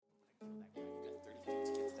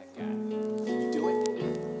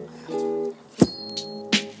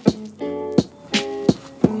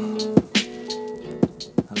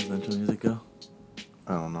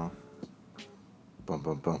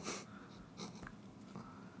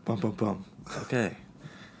Bum, bum, bum. Okay.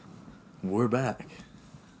 We're back.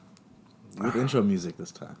 With intro music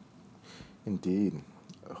this time. Indeed.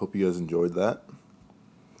 I hope you guys enjoyed that.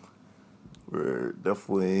 We're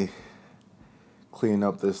definitely cleaning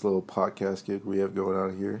up this little podcast gig we have going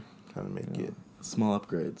on here. Kind of make it. Small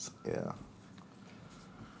upgrades. Yeah.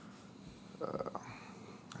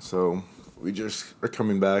 So, we just are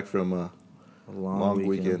coming back from a long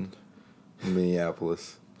weekend in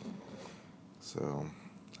Minneapolis. So,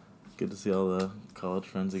 good to see all the college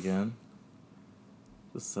friends again.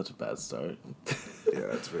 This is such a bad start. yeah,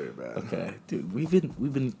 it's very bad. Okay, dude, we've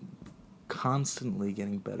been constantly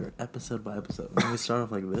getting better, episode by episode. When we start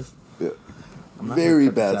off like this, Yeah. I'm not Very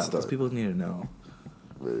gonna cut this bad out, start. 'cause people need to know.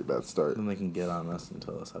 Very bad start. Then they can get on us and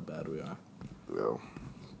tell us how bad we are. Well,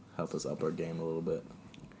 Help us up our game a little bit.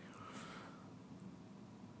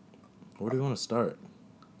 Where do we want to start?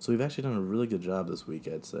 So we've actually done a really good job this week,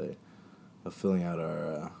 I'd say, of filling out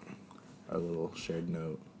our little shared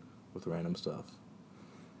note with random stuff.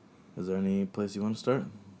 Is there any place you want to start?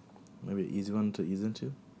 Maybe an easy one to ease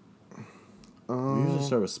into? We usually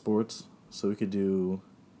start with sports, so we could do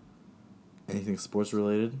anything sports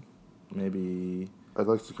related. Maybe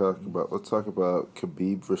let's talk about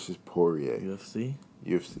Khabib versus Poirier. UFC?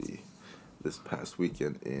 This past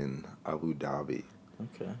weekend in Abu Dhabi.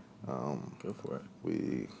 Okay. Go for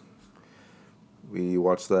it. We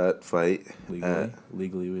watched that fight.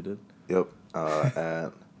 Legally we did. Yep.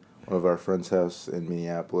 At one of our friends' house in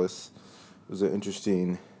Minneapolis. It was an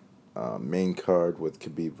interesting main card with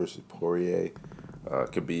Khabib versus Poirier.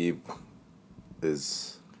 Khabib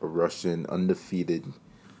is a Russian undefeated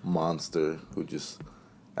monster who just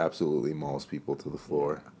absolutely mauls people to the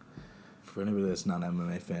floor. For anybody that's not an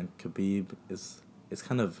MMA fan, Khabib is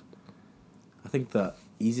kind of, I think the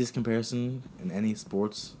easiest comparison in any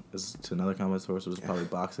sports is to another combat sport, which is probably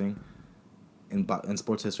boxing. In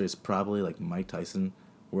sports history, it's probably like Mike Tyson,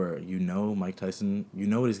 where Mike Tyson, you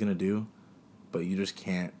know what he's going to do, but you just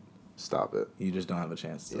can't stop it. You just don't have a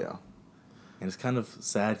chance to. Yeah. And it's kind of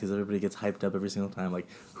sad because everybody gets hyped up every single time, like,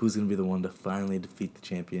 who's going to be the one to finally defeat the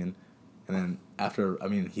champion? And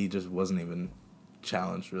then he just wasn't even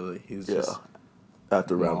challenged, really. He was just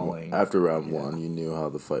after mauling. round one, you knew how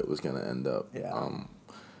the fight was going to end up. Yeah.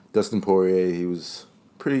 Dustin Poirier, he was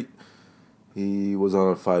on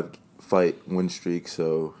a 5-fight win streak,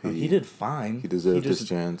 so he did fine. He deserved his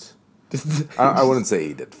chance. I wouldn't say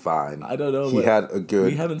he did fine. I don't know. He had a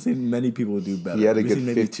good. We haven't seen many people do better. He had a We've good seen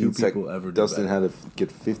maybe 15 second. Dustin had a good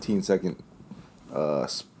 15-second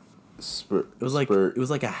spurt. It was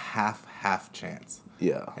like a half chance.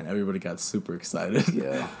 Yeah. And everybody got super excited.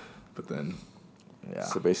 Yeah. But then, yeah.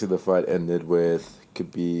 So basically, the fight ended with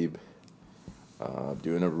Khabib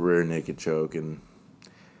doing a rear naked choke and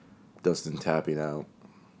Dustin tapping out.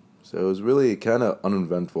 So it was really kind of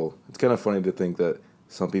uneventful. It's kind of funny to think that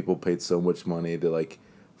some people paid so much money to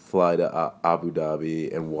fly to Abu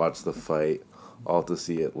Dhabi and watch the fight, all to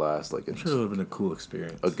see it last I'm sure it would have been a cool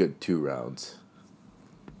experience. A good 2 rounds.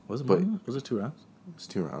 Was it more than that? Was it 2 rounds? It was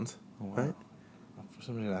 2 rounds. Oh, wow. Right? For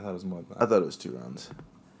some reason, I thought it was more than that. I thought it was 2 rounds.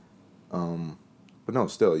 But no,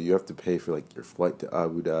 still, you have to pay for your flight to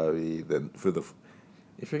Abu Dhabi, then for the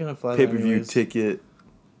if you're gonna fly pay-per-view ticket.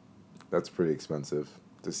 That's pretty expensive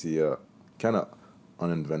to see a kind of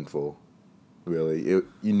uneventful. Really, you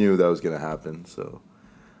knew that was gonna happen, so.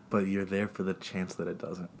 But you're there for the chance that it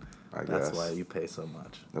doesn't. I guess that's why you pay so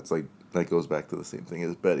much. That's that goes back to the same thing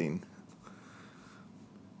as betting.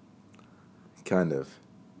 Kind of,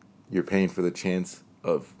 you're paying for the chance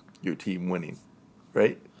of your team winning,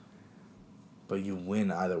 right? But you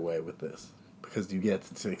win either way with this because you get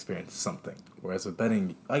to experience something. Whereas with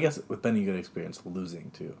betting, I guess with betting you get to experience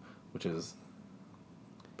losing too, which is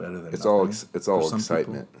better than it's nothing. It's all For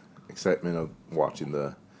excitement. Excitement of watching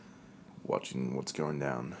what's going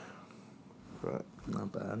down. But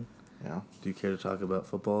not bad. Yeah. Do you care to talk about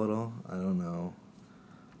football at all? I don't know.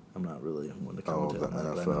 I'm not really one to commentate on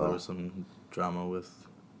that. But I know there was some drama with.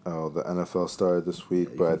 Oh, the NFL started this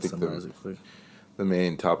week, but I think the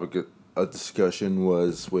main topic of discussion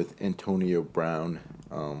was with Antonio Brown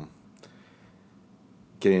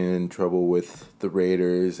getting in trouble with the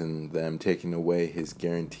Raiders and them taking away his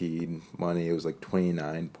guaranteed money. It was like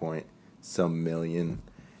 29-point-some million.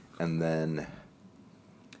 And then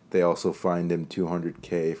they also fined him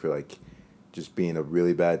 $200K for just being a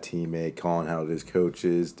really bad teammate, calling out his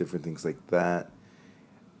coaches, different things like that.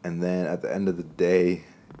 And then at the end of the day,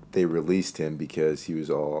 they released him because he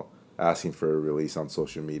was all asking for a release on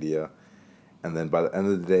social media. And then by the end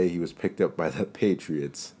of the day, he was picked up by the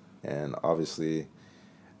Patriots. And obviously,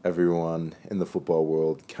 everyone in the football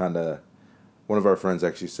world kind of one of our friends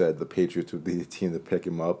actually said the Patriots would be the team to pick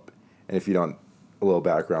him up. And if you don't, a little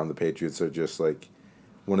background, the Patriots are just like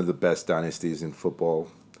one of the best dynasties in football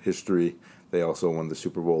history. They also won the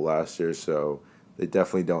Super Bowl last year, so they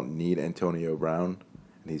definitely don't need Antonio Brown.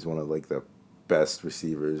 And he's one of like the best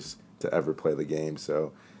receivers to ever play the game.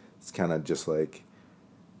 So it's kind of just like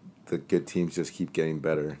the good teams just keep getting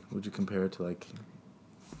better. Would you compare it to like,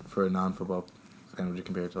 for a non-football fan, would you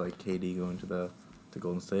compare it to like KD going to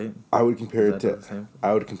Golden State? I would compare Is it that to the same?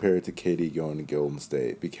 I would compare it to KD going to Golden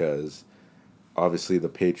State because obviously the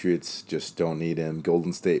Patriots just don't need him.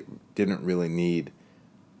 Golden State didn't really need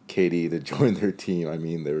KD to join their team. I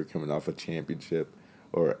mean, they were coming off a championship,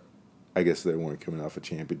 or I guess they weren't coming off a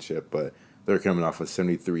championship, but they're coming off a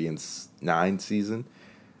 73-9 season,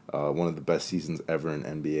 one of the best seasons ever in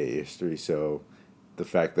NBA history. So the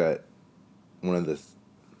fact that one of the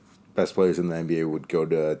best players in the NBA would go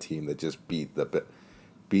to a team that just beat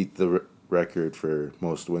the record for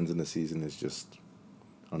most wins in the season is just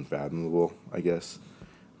unfathomable, I guess.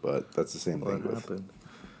 But that's the same thing with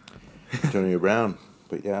Antonio Brown.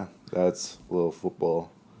 But yeah, that's a little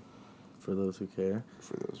football. For those who care.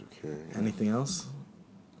 For those who care. Yeah. Anything else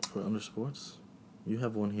for Under Sports? You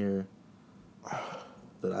have one here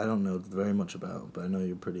that I don't know very much about, but I know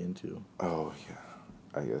you're pretty into. Oh,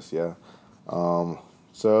 yeah. I guess, yeah.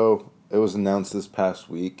 So it was announced this past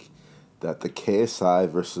week that the KSI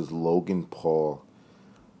versus Logan Paul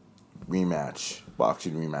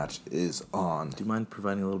boxing rematch is on. Do you mind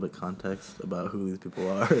providing a little bit context about who these people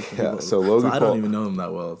are? Yeah, so Logan Paul, I don't even know them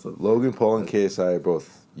that well. So. Logan Paul and KSI are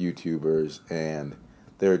both YouTubers, and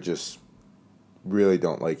they're just really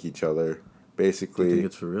don't like each other. Basically, Do you think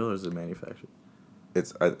it's for real or is it manufactured?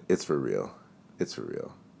 It's for real. It's for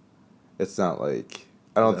real. It's not like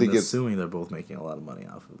I'm assuming they're both making a lot of money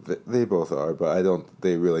off of it. They both are, but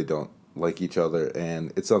they really don't like each other,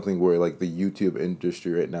 and it's something where like the YouTube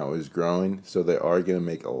industry right now is growing, so they are going to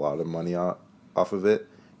make a lot of money off of it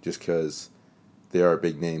just because they are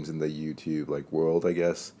big names in the YouTube like world, I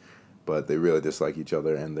guess, but they really dislike each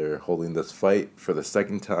other, and they're holding this fight for the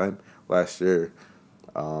second time. Last year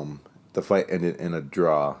the fight ended in a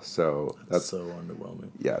draw, so that's so underwhelming.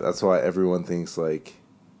 Yeah, that's why everyone thinks like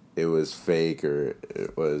it was fake or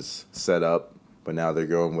it was set up, but now they're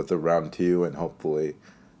going with the round 2, and hopefully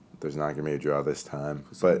there's not going to be a draw this time.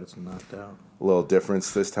 But it's knocked out. A little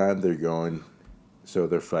difference this time.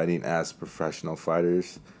 They're fighting as professional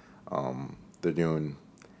fighters. They're doing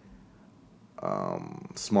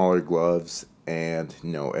smaller gloves and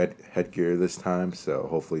no headgear this time, so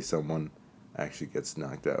hopefully someone actually gets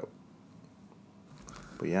knocked out.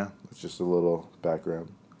 But yeah, it's just a little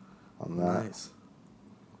background on that. Nice.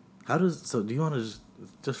 Do you want to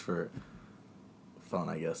just for fun,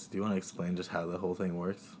 I guess, do you want to explain just how the whole thing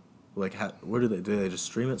works? Like, where do they just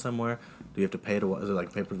stream it somewhere? Do you have to pay to watch? Is it like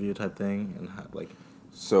a pay-per-view type thing? And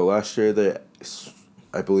So last year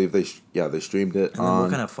I believe they streamed it. And then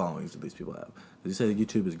what kind of followings do these people have? You say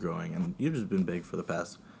YouTube is growing, and YouTube's been big for the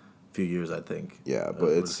past few years, I think. Yeah, but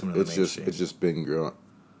it's just been growing,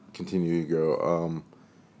 continue to grow.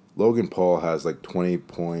 Logan Paul has like 20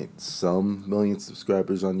 point some million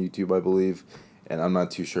subscribers on YouTube, I believe, and I'm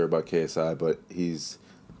not too sure about KSI, but he's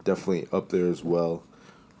definitely up there as well.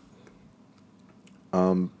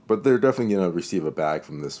 But they're definitely gonna receive a bag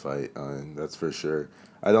from this fight, that's for sure.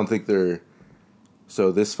 I don't think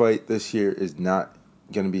so this fight this year is not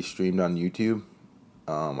gonna be streamed on YouTube.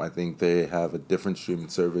 I think they have a different streaming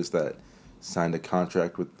service that signed a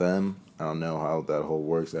contract with them. I don't know how that whole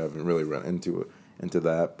works. I haven't really run into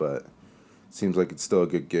that, but it seems like it's still a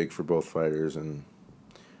good gig for both fighters, and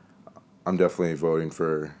I'm definitely voting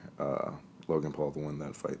for Logan Paul to win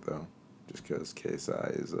that fight, though, just because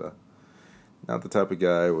KSI is not the type of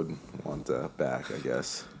guy I would want back, I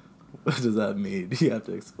guess. What does that mean? You have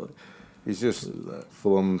to explain. He's just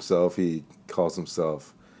full of himself. He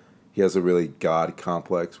has a really God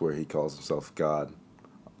complex where he calls himself God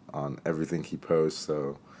on everything he posts,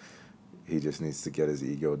 so he just needs to get his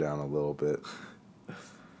ego down a little bit.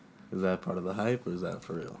 Is that part of the hype, or is that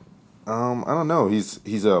for real? I don't know. He's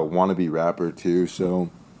a wannabe rapper too, so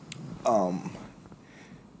I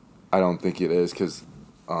don't think it is, because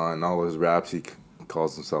on all his raps he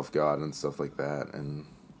calls himself God and stuff like that, and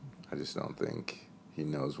I just don't think he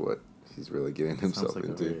knows what he's really getting himself into.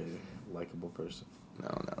 Sounds like a very likable person. No,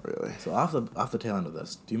 not really. So off the tail end of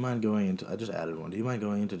this, do you mind going into? I just added one. Do you mind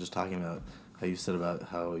going into just talking about how you said about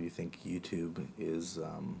how you think YouTube is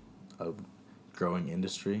a growing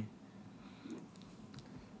industry?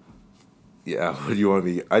 Yeah, what do you want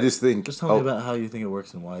me? I just think. Just tell me about how you think it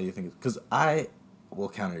works and why you think it. Because I will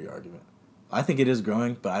counter your argument. I think it is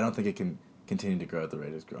growing, but I don't think it can continue to grow at the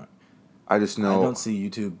rate it's growing. I just I know. don't see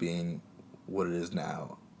YouTube being what it is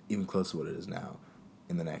now, even close to what it is now,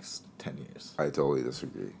 in the next 10 years. I totally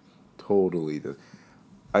disagree. Totally.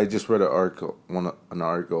 I just read an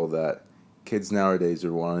article that kids nowadays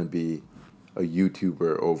are wanting to be a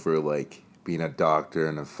YouTuber over like being a doctor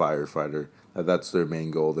and a firefighter. That's their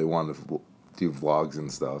main goal. They want to do vlogs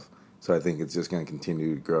and stuff. So I think it's just going to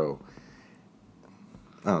continue to grow.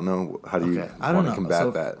 I don't know. How do you I don't want to know. combat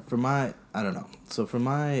So that? I don't know. So from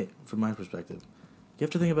my perspective, you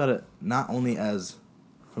have to think about it not only as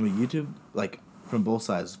from a YouTube, like from both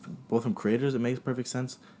sides, both from creators, it makes perfect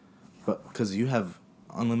sense, but because you have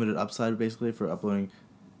unlimited upside basically for uploading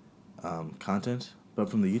content. But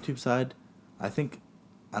from the YouTube side, I think,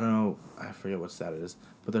 I don't know, I forget what stat it is,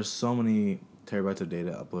 but there's so many terabytes of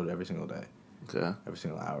data uploaded every single day, Okay. every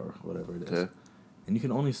single hour, whatever it is. Okay. And you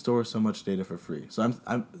can only store so much data for free.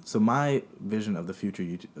 So my vision of the future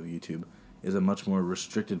of YouTube is a much more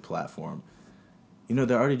restricted platform. You know,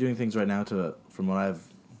 they're already doing things right now from what I've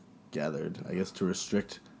gathered, I guess, to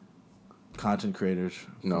restrict content creators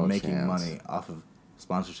from making money off of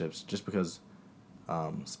sponsorships, just because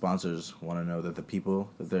sponsors want to know that the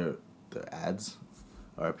people that their ads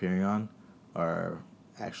are appearing on are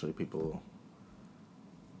actually people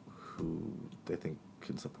who they think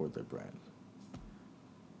can support their brand.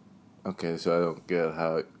 Okay, so I don't get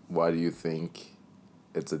how. Why do you think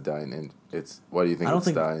it's a dying? Why do you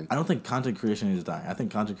think dying? I don't think content creation is dying. I think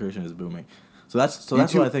content creation is booming. That's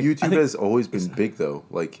YouTube, what I think. YouTube has always been big though.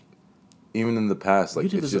 Like even in the past, like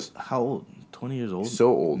YouTube it's is just how old? 20 years old? so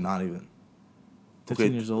old. Not even.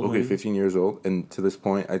 15 years old. Okay, maybe? 15 years old, and to this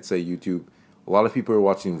point, I'd say YouTube. A lot of people are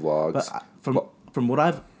watching vlogs. But from what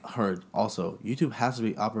I've heard, also YouTube has to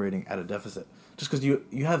be operating at a deficit, just because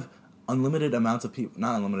you have unlimited amounts of people,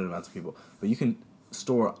 not unlimited amounts of people, but you can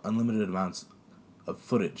store unlimited amounts of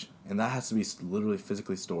footage, and that has to be literally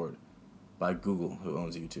physically stored by Google, who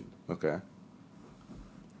owns YouTube. Okay.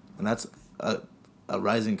 And that's a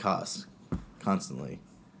rising cost constantly.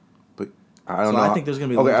 But I don't know. I think there's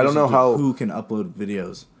gonna be I don't know how who can upload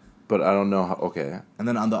videos. But I don't know how. Okay. And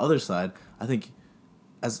then on the other side, I think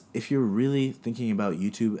if you're really thinking about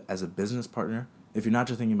YouTube as a business partner, if you're not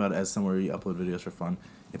just thinking about it as somewhere you upload videos for fun,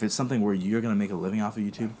 if it's something where you're going to make a living off of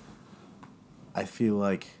YouTube, I feel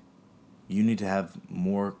like you need to have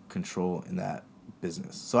more control in that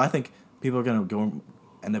business. So I think people are going to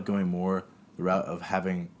end up going more the route of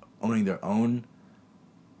owning their own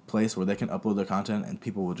place where they can upload their content, and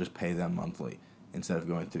people will just pay them monthly instead of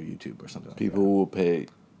going through YouTube or something like that. People will pay,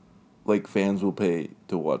 like fans will pay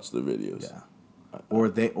to watch the videos. Yeah. Or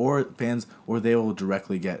they will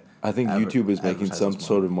directly get. I think YouTube is making some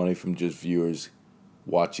sort of money from just viewers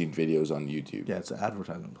watching videos on YouTube. Yeah, it's an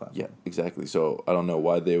advertisement platform. Yeah, exactly. So I don't know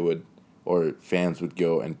why they would, or fans would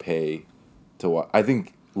go and pay to watch. I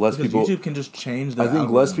think less because people. YouTube can just change the. I think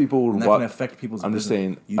less people would watch. That can affect people's. I'm just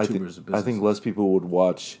saying. I think less people would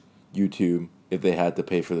watch YouTube if they had to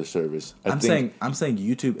pay for the service. I'm saying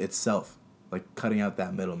YouTube itself, like cutting out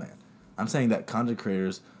that middleman. I'm saying that content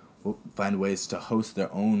creators will find ways to host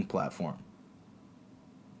their own platform.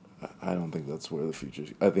 I don't think that's where the future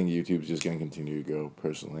is. I think YouTube's just going to continue to grow,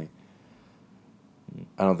 personally.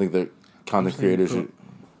 I don't think that content creators should...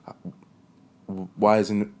 Why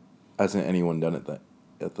hasn't anyone done it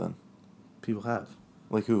yet then? People have.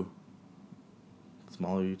 Like who?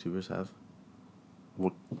 Smaller YouTubers have.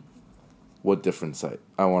 What different site?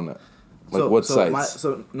 I want to... What sites?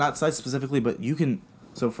 Not sites specifically, but you can...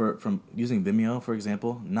 So from using Vimeo, for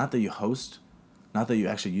example, not that you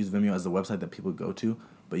actually use Vimeo as the website that people go to,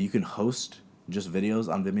 but you can host just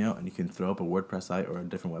videos on Vimeo, and you can throw up a WordPress site or a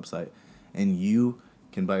different website, and you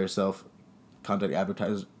can by yourself contact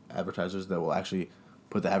advertisers that will actually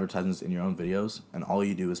put the advertisements in your own videos, and all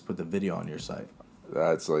you do is put the video on your site.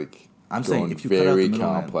 That's like I'm saying if you very cut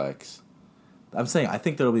out the complex. I'm saying I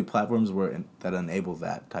think there will be platforms that enable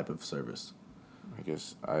that type of service. I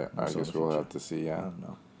guess we'll have to see. Yeah, I don't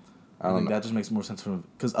know. I think that just makes more sense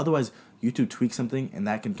because otherwise YouTube tweaks something and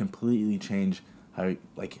that can completely change how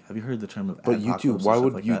have you heard the term of? But YouTube, why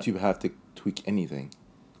would YouTube have to tweak anything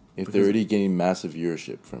if they're already getting massive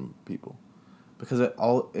viewership from people? Because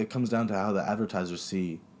it comes down to how the advertisers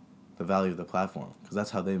see the value of the platform, because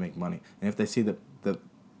that's how they make money. And if they see the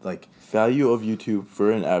value of YouTube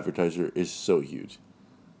for an advertiser is so huge.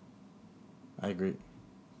 I agree.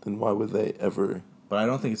 Then why would they ever? But I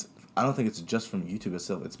don't think it's just from YouTube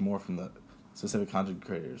itself. It's more from the specific content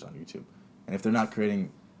creators on YouTube. And if they're not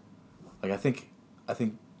creating, I think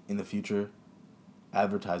in the future,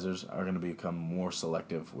 advertisers are going to become more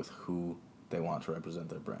selective with who they want to represent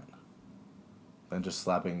their brand than just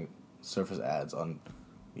slapping surface ads on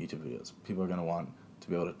YouTube videos. People are going to want to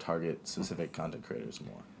be able to target specific content creators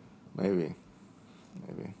more. Maybe.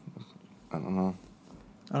 I don't know.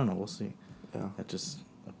 We'll see. Yeah. That's just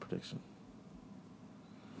a prediction.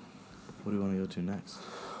 What do you want to go to next?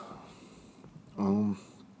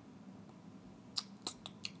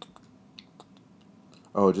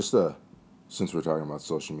 Since we're talking about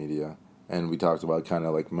social media, and we talked about kind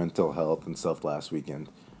of like mental health and stuff last weekend,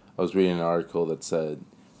 I was reading an article that said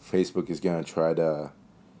Facebook is going to try to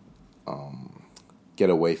get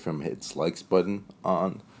away from its likes button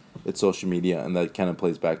on its social media, and that kind of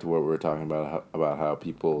plays back to what we were talking about how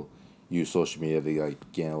people use social media to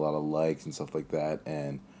like gain a lot of likes and stuff like that,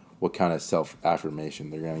 and what kind of self-affirmation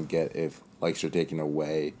they're going to get if likes are taken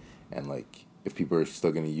away, and like if people are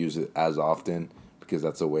still going to use it as often, because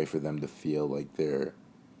that's a way for them to feel like their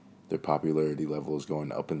popularity level is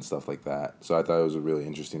going up and stuff like that. So I thought it was a really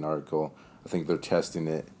interesting article. I think they're testing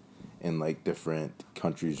it in like different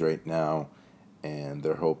countries right now, and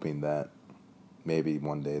they're hoping that maybe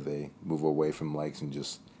one day they move away from likes and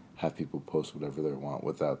just have people post whatever they want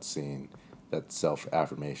without seeing that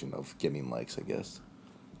self-affirmation of getting likes, I guess.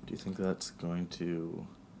 Do you think that's going to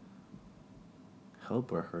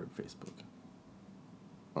help or hurt Facebook?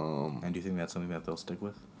 And do you think that's something that they'll stick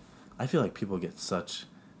with? I feel like people get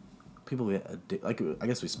like I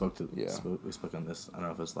guess we spoke on this. I don't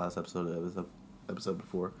know if it was last episode or it was the episode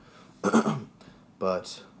before,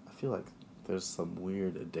 but I feel like there's some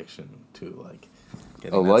weird addiction to like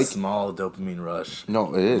getting that small dopamine rush.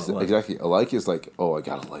 No, it is exactly. A like is like, oh, I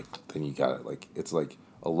got a like, then you got it. Like it's like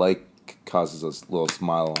a like causes a little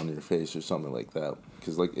smile on your face or something like that,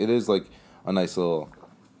 because like it is like a nice little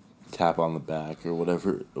tap on the back or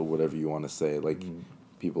whatever you want to say. Like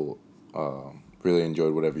people really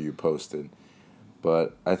enjoyed whatever you posted,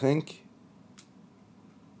 but I don't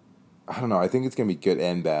know. I think it's gonna be good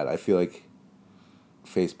and bad. I feel like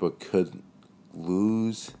Facebook could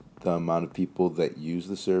lose the amount of people that use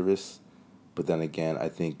the service, but then again, I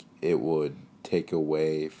think it would take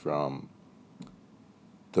away from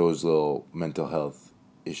those little mental health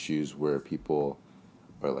issues where people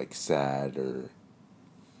are like sad or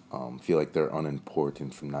feel like they're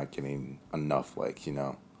unimportant from not getting enough likes, you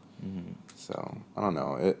know? Mm-hmm. So, I don't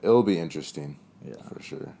know. It'll be interesting. Yeah. For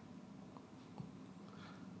sure.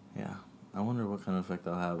 Yeah. I wonder what kind of effect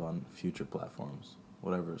they'll have on future platforms,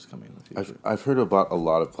 whatever is coming in the future. I've heard about a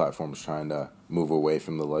lot of platforms trying to move away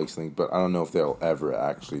from the likes thing, but I don't know if they'll ever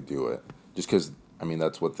actually do it. Just because, I mean,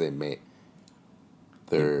 that's what they made.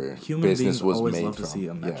 Their Human business beings was always made love from. to see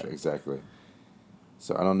a metric. Yeah, exactly.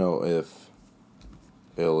 So I don't know if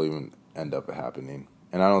it'll even end up happening.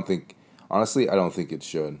 And I don't think it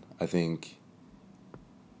should. I think...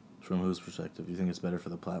 From whose perspective? Do you think it's better for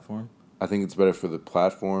the platform? I think it's better for the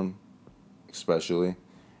platform, especially.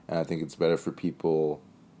 And I think it's better for people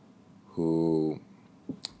who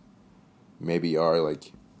maybe are,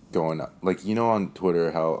 like, going... Like, you know on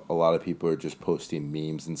Twitter how a lot of people are just posting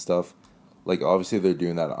memes and stuff? Like, obviously they're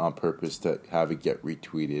doing that on purpose to have it get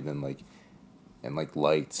retweeted and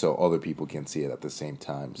liked so other people can see it at the same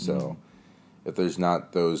time. So if there's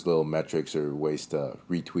not those little metrics or ways to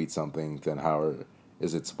retweet something, then how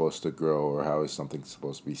is it supposed to grow, or how is something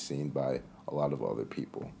supposed to be seen by a lot of other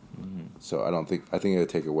people? Mm-hmm. So I think it'll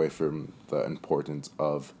take away from the importance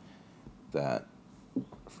of that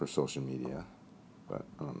for social media. But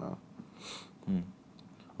I don't know.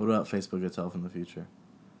 What about Facebook itself in the future?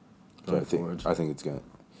 So I think it's gonna...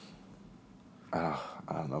 I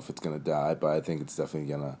don't know if it's gonna die, but I think it's definitely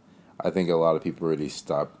gonna... I think a lot of people already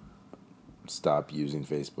stop using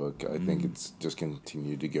Facebook. I think it's just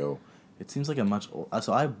continued to go. It seems like a much...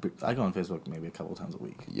 So I go on Facebook maybe a couple times a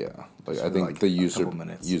week. Yeah, like I think the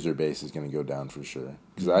user base is gonna go down for sure.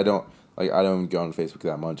 Because I don't go on Facebook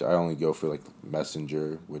that much. I only go for like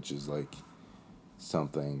Messenger, which is like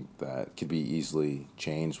something that could be easily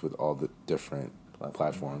changed with all the different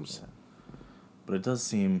platforms. Yeah. But it does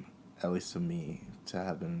seem, at least to me, to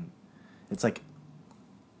have been... It's like...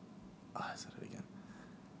 I said it again.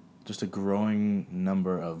 Just a growing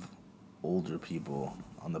number of older people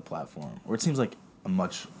on the platform. Or it seems like a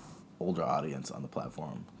much older audience on the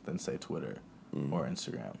platform than, say, Twitter or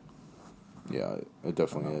Instagram. Yeah, it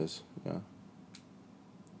definitely is. Yeah.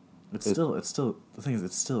 It's still... The thing is,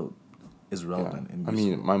 it still is relevant. Yeah. I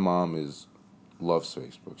mean, my mom loves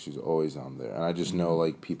Facebook. She's always on there. And I just know,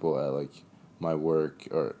 like, people at, like, my work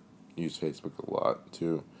or use Facebook a lot,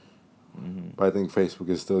 too. Mm-hmm. But I think Facebook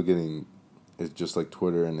is still getting... It's just like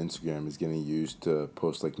Twitter and Instagram is getting used to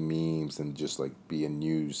post, like, memes and just, like, be a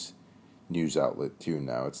news outlet, too,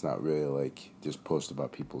 now. It's not really, like, just post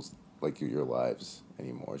about people's, like, your lives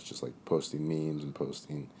anymore. It's just, like, posting memes and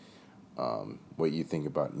posting what you think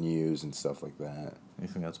about news and stuff like that. You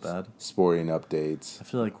think that's bad? Sporting updates. I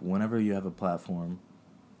feel like whenever you have a platform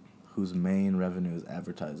whose main revenue is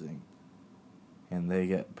advertising, and they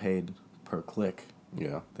get paid per click,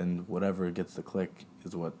 Yeah. then whatever gets the click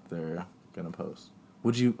is what they're gonna post.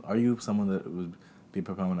 Are you someone that would be a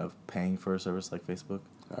proponent of paying for a service like Facebook?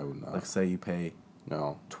 I would not. Like, say you pay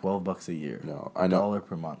No. $12 a year. No. I know. $1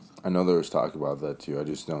 per month. I know there was talk about that too. I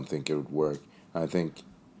just don't think it would work. I think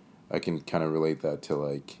I can kind of relate that to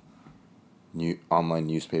like online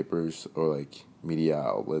newspapers or like media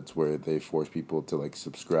outlets where they force people to like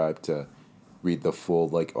subscribe to read the full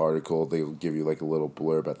like article. They'll give you like a little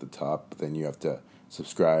blurb at the top, but then you have to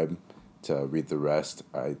subscribe to read the rest.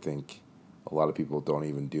 I think a lot of people don't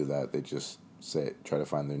even do that. They just try to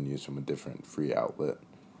find their news from a different free outlet.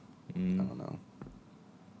 I don't know.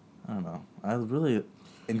 I don't know. I really,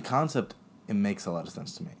 in concept, it makes a lot of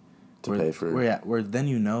sense to me. Pay for where then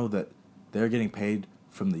you know that they're getting paid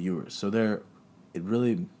from the viewers, so they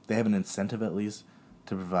have an incentive at least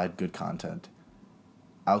to provide good content,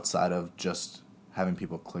 outside of just having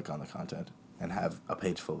people click on the content and have a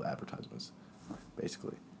page full of advertisements,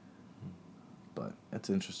 basically. But it's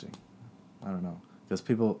interesting. I don't know, because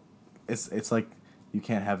people, it's like you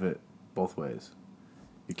can't have it both ways.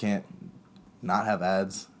 You can't not have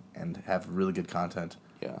ads and have really good content.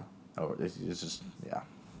 Yeah. Or it's just, yeah.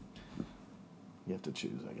 You have to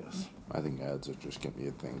choose, I guess. I think ads are just going to be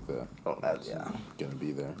a thing that ads, yeah. Going to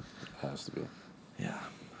be there. It has to be. Yeah.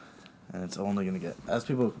 And it's only going to get,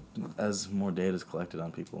 as more data is collected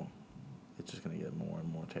on people, it's just going to get more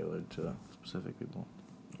and more tailored to specific people.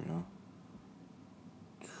 Yeah.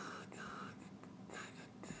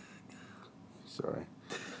 Sorry.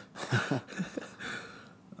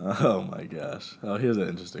 Oh my gosh. Oh, here's an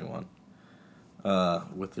interesting one.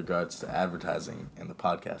 With regards to advertising and the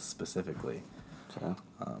podcast specifically. Okay.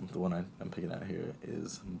 The one I'm picking out here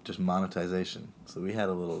is just monetization. So we had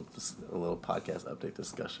a little podcast update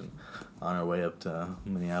discussion on our way up to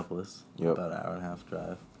Minneapolis. Yep. About an hour and a half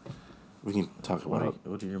drive. We can talk about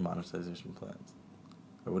what are your monetization plans?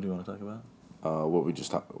 Or what do you want to talk about? what we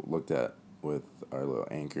just looked at with our little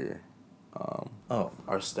Anchor. Our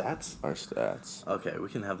stats? Our stats. Okay, we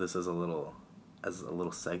can have this as a little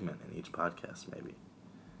segment in each podcast, maybe.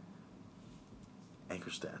 Anchor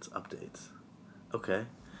stats updates. Okay,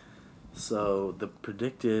 so the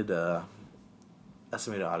predicted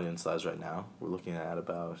estimated audience size right now, we're looking at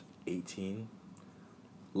about 18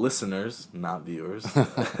 listeners, not viewers.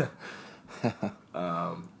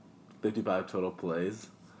 55 total plays.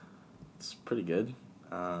 It's pretty good.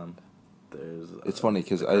 It's funny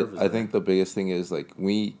because I think the biggest thing is like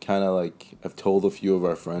we kind of like have told a few of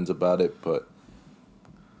our friends about it, but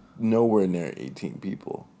nowhere near 18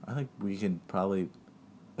 people. I think we can probably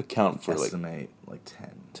account for estimate like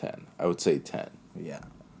 10. 10. I would say 10. Yeah.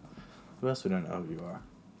 The rest we don't know who you are.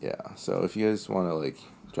 Yeah. So if you guys want to like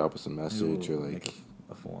drop us a message or like make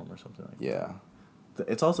a form or something like that. Yeah.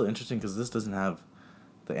 It's also interesting because this doesn't have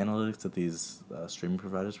the analytics that these streaming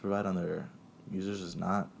providers provide on their users is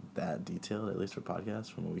not that detailed, at least for podcasts,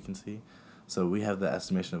 from what we can see. So we have the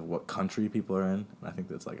estimation of what country people are in, and I think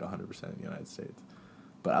that's like 100% in the United States.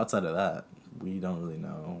 But outside of that, we don't really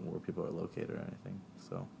know where people are located or anything.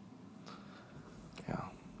 So, yeah.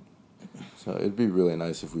 So it'd be really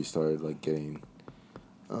nice if we started like getting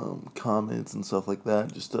comments and stuff like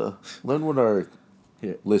that, just to learn what our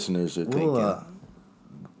listeners are thinking.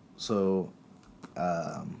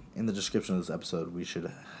 In the description of this episode, we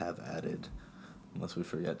should have added, unless we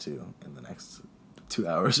forget to, in the next 2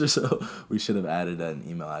 hours or so, we should have added an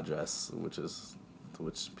email address, which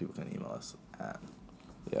people can email us at.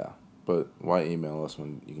 Yeah, but why email us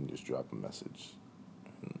when you can just drop a message?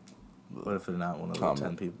 What if they're not one of the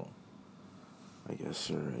 10 people? I guess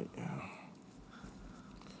you're right, yeah.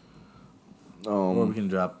 Or we can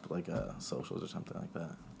drop like socials or something like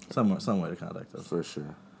that. Some way to contact us. For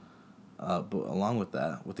sure. But along with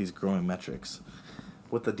that, with these growing metrics,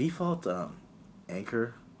 with the default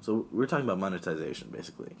Anchor, so we're talking about monetization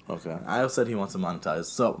basically. Okay. I said he wants to monetize.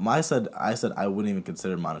 So I said I wouldn't even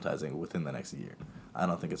consider monetizing within the next year. I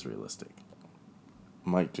don't think it's realistic.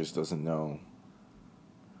 Mike just doesn't know.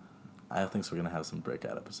 I think we're gonna have some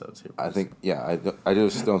breakout episodes here. I think I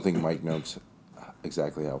just don't think Mike knows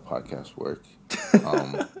exactly how podcasts work.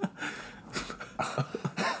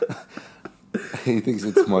 He thinks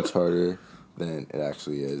it's much harder than it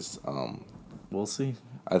actually is. We'll see.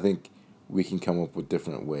 I think we can come up with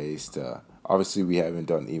different ways to. Obviously, we haven't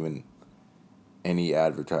done even any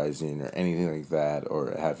advertising or anything like that,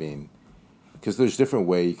 or having, because there's different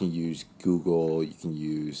ways you can use Google. You can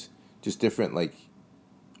use just different like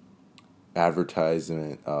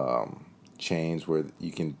advertisement chains where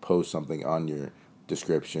you can post something on your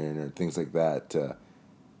description or things like that to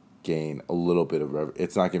gain a little bit of revenue.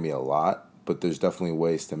 It's not going to be a lot, but there's definitely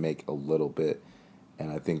ways to make a little bit.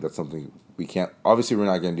 And I think that's something we can't. Obviously, we're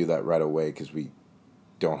not going to do that right away because we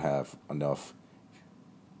don't have enough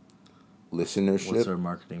listenership. What's our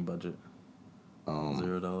marketing budget?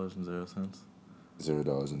 $0.00.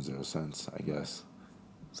 $0.00, I guess.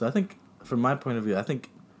 So I think, from my point of view, I think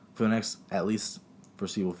for the next, at least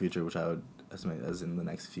foreseeable future, which I would estimate as in the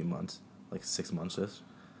next few months, like 6 months-ish,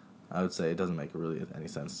 I would say it doesn't make really any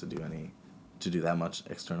sense to do that much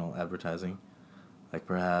external advertising. Like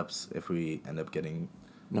perhaps if we end up getting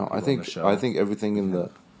No, people I on think the show, I think everything in the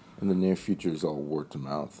near future is all word of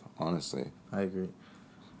mouth. Honestly, I agree.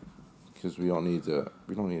 because we don't need to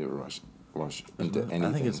rush into anything.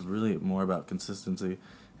 I think it's really more about consistency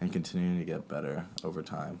and continuing to get better over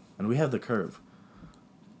time. And we have the curve.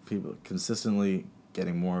 People consistently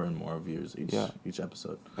getting more and more views each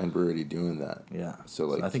episode. And we're already doing that. Yeah.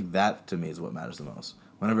 So I think that to me is what matters the most.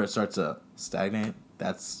 Whenever it starts to stagnate,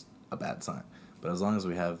 that's a bad sign. But as long as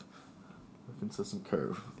we have a consistent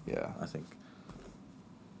curve, Yeah. I think.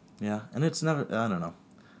 Yeah, and it's never. I don't know.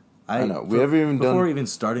 I know. We haven't even before done. even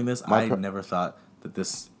starting this. I never thought that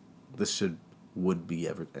this would be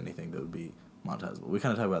ever anything that would be monetizable. We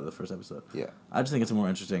kind of talked about it in the first episode. Yeah. I just think it's more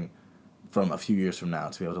interesting from a few years from now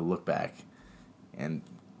to be able to look back and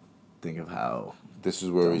think of how This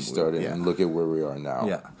is where we started, and look at where we are now.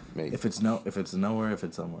 Yeah. If it's nowhere, if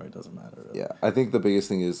it's somewhere, it doesn't matter. Really. Yeah, I think the biggest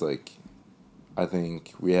thing is I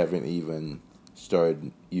think we haven't even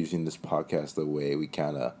started using this podcast the way we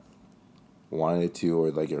kind of wanted to,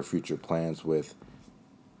 or our future plans with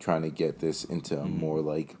trying to get this into a more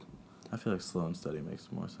I feel like slow and steady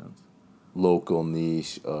makes more sense. local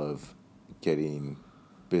niche of getting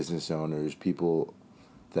business owners, people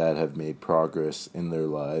that have made progress in their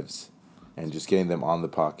lives, and just getting them on the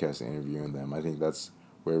podcast, interviewing them. I think that's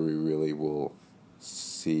where we really will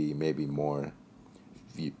see maybe more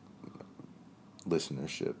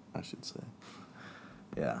listenership, I should say.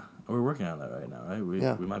 Yeah, we're working on that right now, right?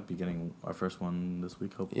 We might be getting our first one this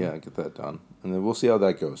week, hopefully. Yeah, get that done, and then we'll see how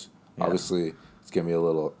that goes. Yeah. Obviously, it's gonna be a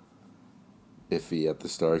little iffy at the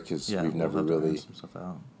start because we've never really some stuff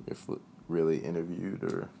out. Really interviewed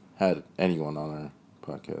or had anyone on our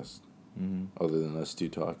podcast other than us two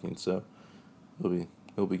talking. So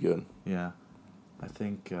it'll be good. Yeah, I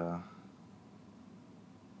think. I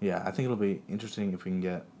think it'll be interesting if we can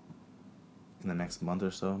get in the next month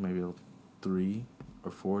or so, maybe 3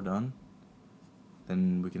 or 4 done.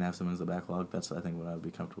 Then we can have some as the backlog. That's, I think, when I'd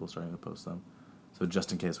be comfortable starting to post them. So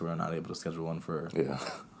just in case we're not able to schedule one for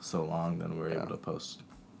so long, then we're able to post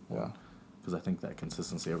one. Yeah. Because I think that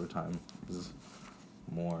consistency over time is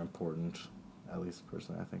more important, at least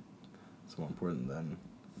personally, I think it's more important than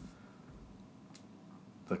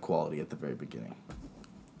the quality at the very beginning.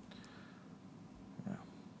 Yeah.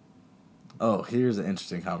 Oh, here's an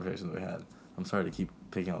interesting conversation that we had. I'm sorry to keep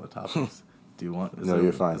picking on the topics. Do you want?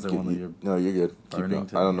 You're fine. Is there one that you're? No, you're good. Keep going.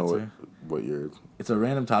 I don't know what you're. It's a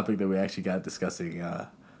random topic that we actually got discussing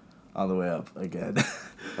on the way up again.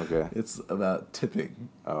 Okay. It's about tipping.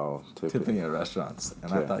 Oh, tipping at restaurants,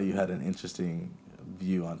 and I thought you had an interesting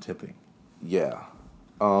view on tipping. Yeah.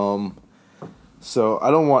 So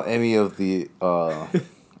I don't want any of the I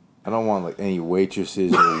don't want any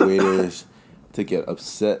waitresses or waiters to get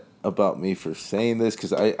upset about me for saying this,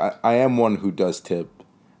 because I am one who does tip.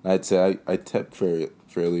 And I'd say I tip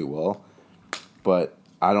fairly well, but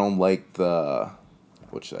I don't like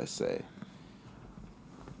what should I say?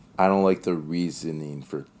 I don't like the reasoning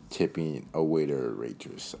for tipping a waiter or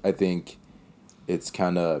waitress. I think it's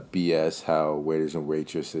kind of BS how waiters and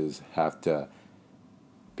waitresses have to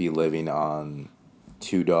be living on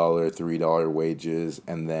 $2, $3 wages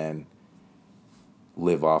and then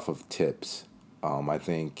live off of tips. I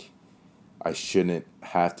think I shouldn't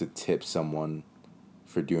have to tip someone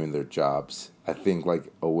for doing their jobs. I think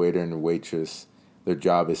a waiter and a waitress, their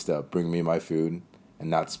job is to bring me my food and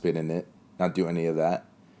not spit in it, not do any of that.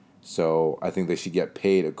 So I think they should get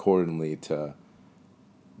paid accordingly to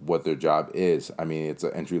what their job is. I mean, it's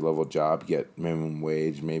an entry-level job, get minimum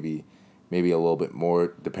wage, maybe a little bit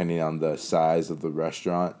more depending on the size of the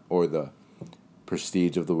restaurant or the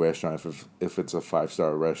prestige of the restaurant. If it's a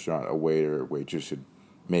 5-star restaurant, a waiter or waitress should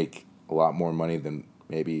make a lot more money than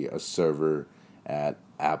maybe a server at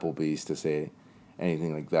Applebee's, to say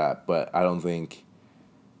anything like that. But I don't think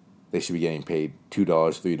they should be getting paid $2,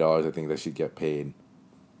 $3. I think they should get paid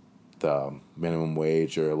the minimum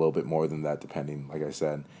wage or a little bit more than that, depending, like I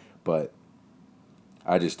said. But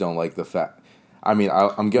I just don't like the fact. I mean,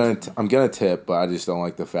 I'm gonna tip, but I just don't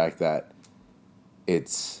like the fact that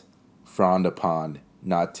it's frowned upon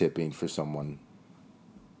not tipping for someone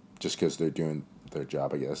just because they're doing their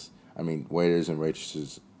job, I guess. I mean, waiters and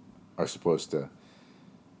waitresses are supposed to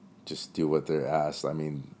just do what they're asked. I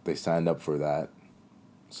mean, they signed up for that,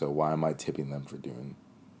 so why am I tipping them for doing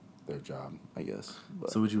their job, I guess.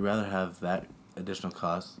 But So would you rather have that additional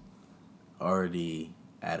cost already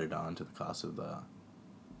added on to the cost of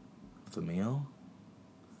the meal?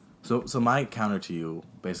 So my counter to you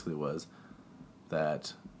basically was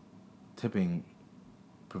that tipping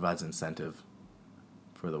provides incentive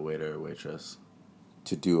for the waiter or waitress.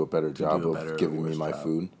 to do a better job do a better of or giving me worse my job.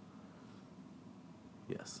 food.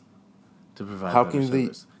 Yes. To provide How better can they-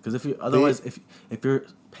 service. Because if you otherwise if you're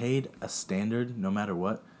paid a standard no matter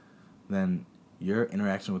what, then your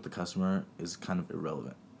interaction with the customer is kind of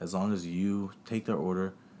irrelevant. As long as you take their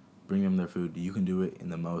order, bring them their food, you can do it in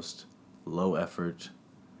the most low effort,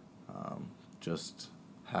 just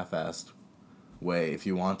half-assed way if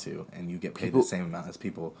you want to, and you get paid People- the same amount as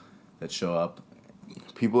people that show up.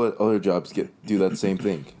 People at other jobs do that same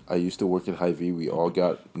thing. I used to work at Hy-Vee. We all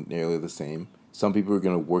got nearly the same. Some people are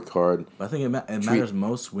going to work hard. But I think it matters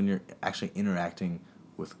most when you're actually interacting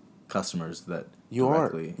with customers that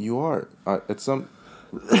directly. You are. At some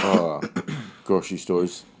grocery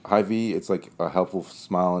stores, Hy-Vee, it's like a helpful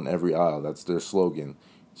smile in every aisle. That's their slogan.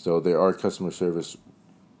 So there are customer service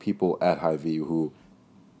people at Hy-Vee who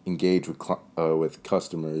engage with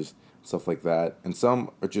customers, stuff like that. And some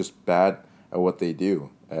are just bad at what they do,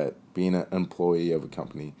 at being an employee of a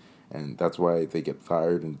company. And that's why they get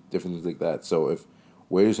fired and different things like that. So if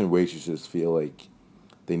waiters and waitresses feel like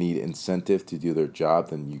they need incentive to do their job,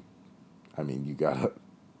 then you gotta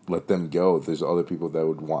let them go. There's other people that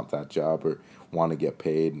would want that job or want to get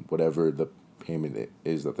paid, whatever the payment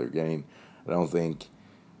is that they're getting. I don't think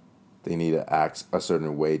they need to act a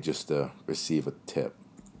certain way just to receive a tip.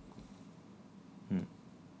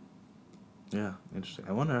 Yeah, interesting.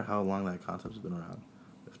 I wonder how long that concept has been around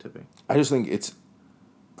of tipping. I just think it's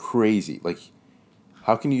crazy. Like,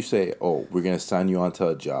 how can you say, "Oh, we're gonna sign you onto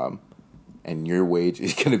a job, and your wage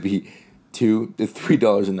is gonna be $2 to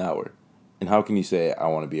 $3 an hour," and how can you say, "I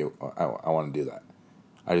want to do that"?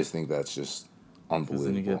 I just think that's just unbelievable. Because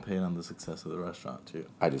then you get paid on the success of the restaurant too.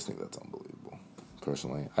 I just think that's unbelievable.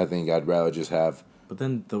 Personally, I think I'd rather just have. But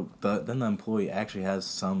then the employee actually has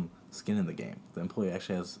some skin in the game. The employee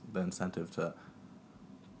actually has the incentive to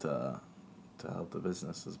help the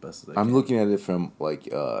business as best as they can. I'm looking at it from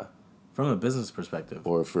from a business perspective.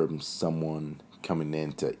 or from someone coming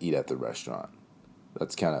in to eat at the restaurant.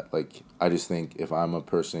 That's kind of like, I just think if I'm a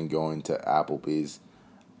person going to Applebee's,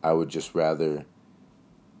 I would just rather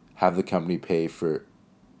have the company pay for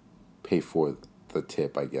the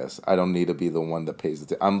tip, I guess. I don't need to be the one that pays the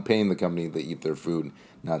tip. I'm paying the company to eat their food,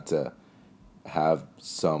 not to have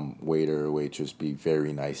some waiter or waitress be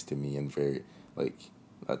very nice to me and very,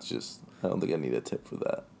 that's just, I don't think I need a tip for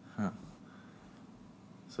that. Huh.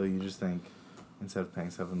 So you just think instead of paying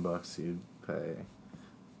 $7, you'd pay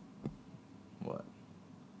what?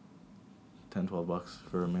 $10-$12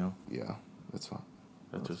 for a meal? Yeah, that's fine.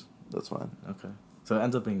 That's fine. Okay. So it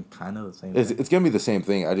ends up being kind of the same It's thing? gonna be the same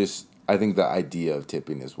thing. I think the idea of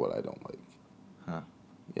tipping is what I don't like. Huh.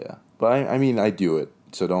 Yeah, but I mean I do it,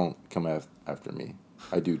 so don't come after me.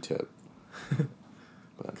 I do tip.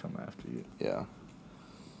 But Come after you. yeah.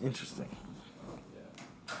 Interesting.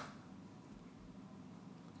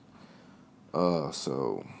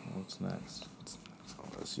 So What's next?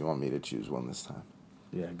 you want me to choose one this time?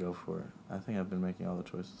 Yeah, go for it. I think I've been making all the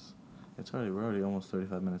choices. We're already almost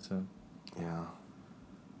 35 minutes in. Yeah.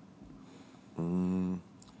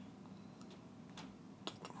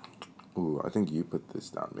 Ooh, I think you put this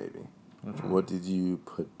down maybe. Which one? What did you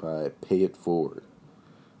put by pay it forward?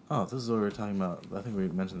 Oh, this is what we were talking about. I think we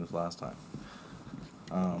mentioned this last time.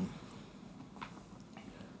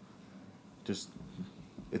 Just,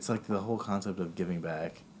 it's like the whole concept of giving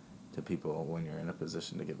back to people when you're in a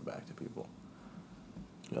position to give back to people.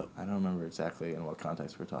 Yep. I don't remember exactly in what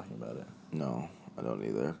context we're talking about it. No, I don't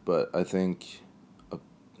either. But I think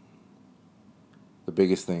the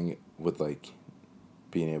biggest thing with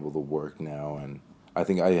being able to work now, and I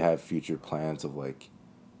think I have future plans of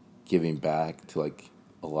giving back to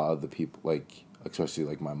a lot of the people,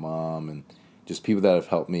 especially my mom and just people that have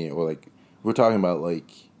helped me, or we're talking about what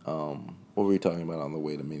were we talking about on the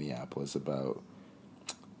way to Minneapolis about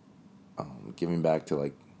giving back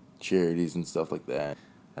to charities and stuff like that.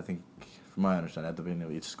 I think, from my understanding, at the beginning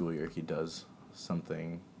of each school year, he does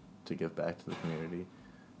something to give back to the community.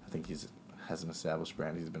 I think has an established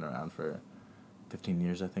brand. He's been around for 15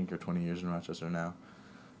 years, I think, or 20 years in Rochester now,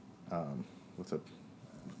 with a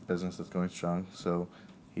business that's going strong. So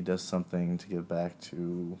he does something to give back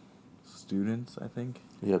to students, I think.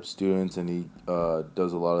 Yep, students, and he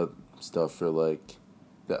does a lot of stuff for like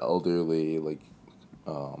the elderly, like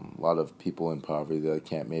a lot of people in poverty that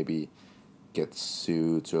can't maybe get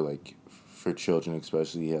suits, or like for children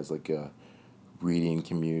especially. He has like a reading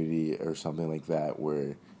community or something like that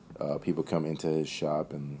where people come into his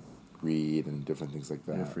shop and read and different things like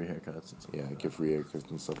that. Yeah, free haircuts and stuff. Yeah, get free haircuts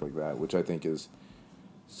and stuff like that, which I think is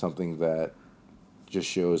something that just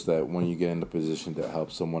shows that when you get in a position to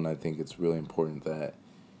help someone, I think it's really important that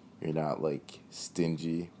you're not like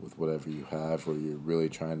stingy with whatever you have, or you're really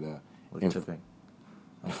trying to. Like tipping.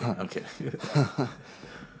 I'm kidding.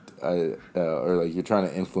 Or like you're trying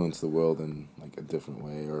to influence the world in like a different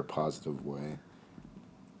way or a positive way,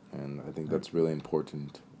 and I think that's really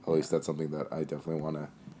important. At least that's something that I definitely want to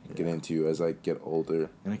get into as I get older.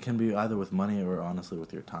 And it can be either with money or honestly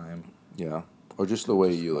with your time. Yeah, or just the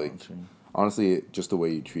way you like. volunteering. Honestly, just the way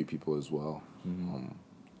you treat people as well. Mm-hmm.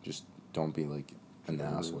 Just don't be like an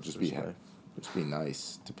asshole. Just be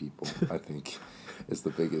nice to people. I think is the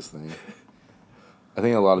biggest thing. I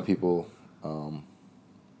think a lot of people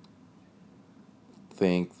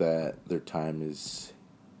think that their time is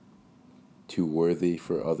too worthy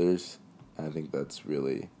for others, and I think that's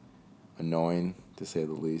really annoying to say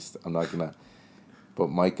the least. I'm not gonna, but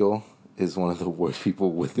Michael is one of the worst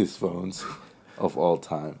people with his phones of all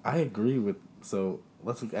time. I agree with. So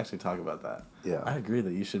let's actually talk about that. Yeah. I agree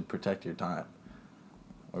that you should protect your time,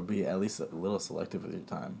 or be at least a little selective with your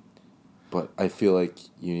time. But I feel like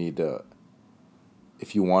you need to,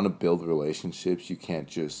 if you want to build relationships, you can't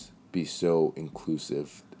just be so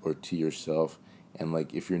inclusive or to yourself. And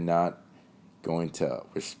like, if you're not going to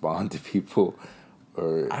respond to people,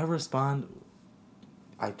 or I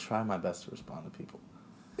try my best to respond to people.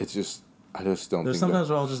 It's just, I just don't. There's sometimes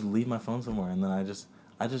where I'll just leave my phone somewhere, and then I just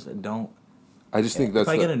don't. I just think that's.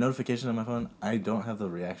 If I get a notification on my phone, I don't have the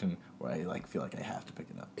reaction where I like feel like I have to pick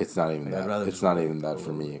it up. It's not even like, that. It's not even that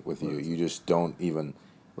for me with you. You just don't even,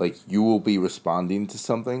 like, you will be responding to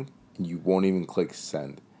something and you won't even click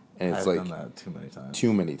send, and it's I've like done that too many times.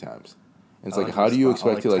 Too many times. And it's like, how do you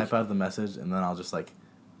expect to like type out the message, and then I'll just like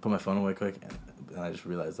put my phone away quick, and I just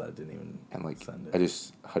realized that I didn't even send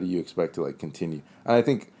it. How do you expect to like continue? And I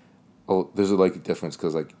think, there's a like difference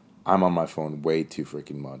because like I'm on my phone way too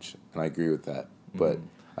freaking much, and I agree with that. But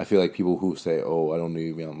I feel like people who say, "Oh, I don't need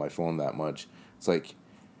to be on my phone that much," it's like,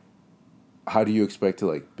 how do you expect to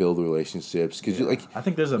like build relationships? Because you like, I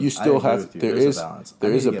think there's a you still have there is a balance.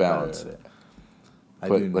 There is a balance.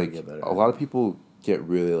 But like a lot of people get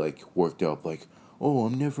really like worked up, like, "Oh,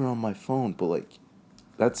 I'm never on my phone," but like,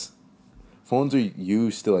 phones are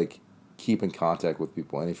used to like keep in contact with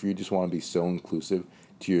people, and if you just want to be so inclusive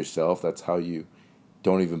to yourself, that's how you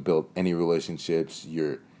don't even build any relationships.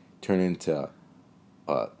 You're turn into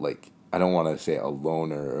like, I don't want to say a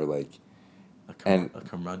loner or like a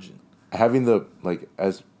curmudgeon. Having the like,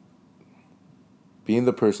 as being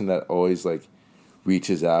the person that always like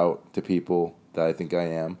reaches out to people that I think I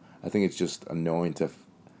am. I think it's just annoying to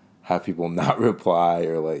have people not reply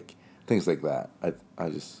or like things like that. I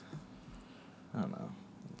don't know.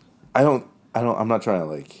 I'm not trying to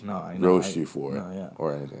like roast you for it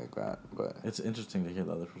or anything like that, but it's interesting to hear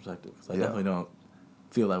the other perspective, because I definitely don't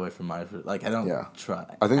feel that way from my like I don't try.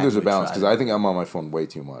 I think there's a balance, because I think I'm on my phone way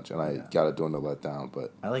too much, and I gotta don't let down.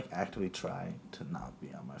 But I like actively try to not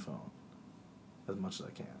be on my phone as much as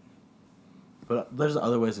I can. But there's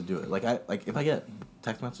other ways to do it. Like if I get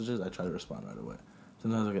text messages, I try to respond right away.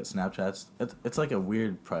 Sometimes I get Snapchats. It's like a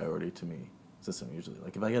weird priority to me system usually.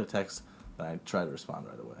 Like if I get a text, then I try to respond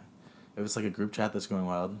right away. If it's like a group chat that's going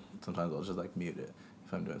wild, sometimes I'll just like mute it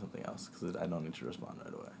if I'm doing something else, because I don't need to respond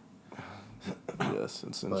right away. Yes,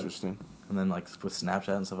 it's interesting. And then like with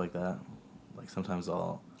Snapchat and stuff like that, like sometimes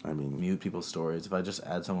I'll mute people's stories if I just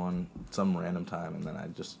add someone some random time, and then I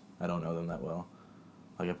don't know them that well.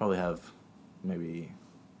 Like I probably have maybe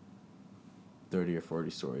 30 or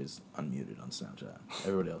 40 stories unmuted on Snapchat.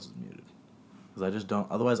 Everybody else is muted. Because I just don't...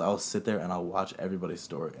 Otherwise, I'll sit there and I'll watch everybody's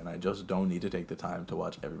story, and I just don't need to take the time to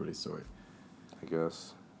watch everybody's story. I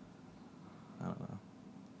guess. I don't know.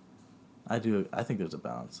 I think there's a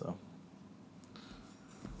balance, though.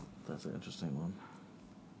 That's an interesting one.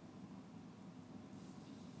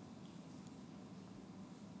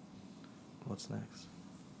 What's next?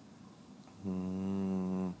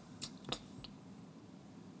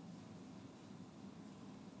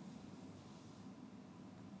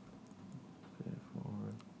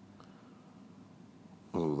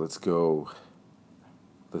 Oh, let's go.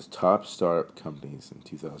 The top startup companies in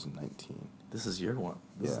 2019. This is your one.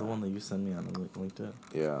 This is the one that you sent me on LinkedIn.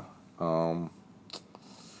 Yeah.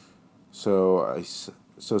 So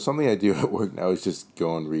So something I do at work now is just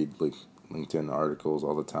go and read like LinkedIn articles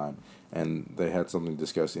all the time, and they had something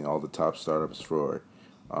discussing all the top startups for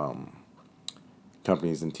um,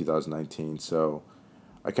 companies in 2019. So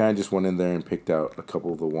I kind of just went in there and picked out a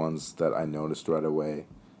couple of the ones that I noticed right away,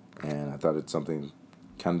 and I thought it's something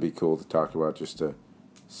kind of be cool to talk about just to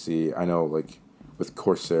see. I know like with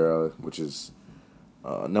Coursera, which is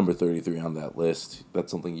number 33 on that list,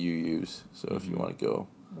 that's something you use. So if you want to go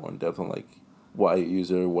more in depth on like why you use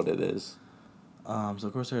it or what it is. So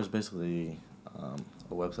Coursera is basically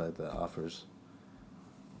a website that offers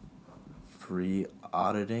free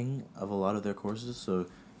auditing of a lot of their courses. So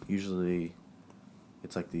usually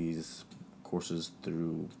it's like these courses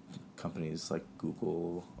through companies like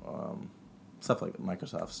Google, stuff like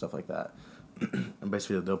Microsoft, stuff like that. And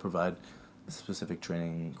basically they'll provide specific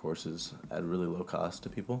training courses at really low cost to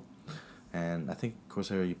people. And I think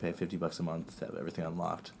Coursera, you pay $50 a month to have everything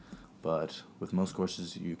unlocked. But with most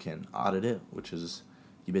courses, you can audit it, which is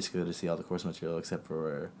you basically get to see all the course material except for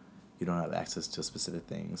where you don't have access to specific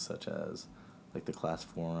things such as like the class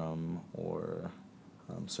forum or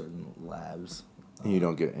certain labs. And you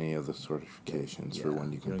don't get any of the certifications for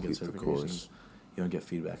when you don't complete get the course. You don't get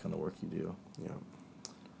feedback on the work you do. Yeah.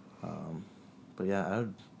 But yeah, I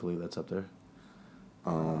would believe that's up there.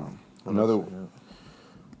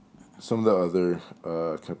 Some of the other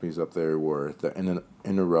companies up there were the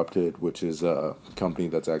Interrupted, which is a company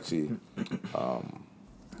that's actually, I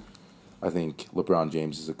think LeBron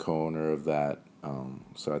James is a co-owner of that.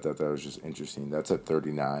 So I thought that was just interesting. That's at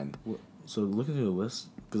 39. So looking through the list,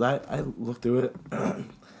 because I looked through it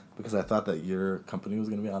because I thought that your company was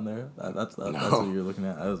going to be on there. That's what you're looking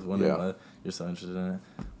at. I was wondering why you're so interested in it.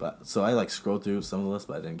 But so I like scrolled through some of the list,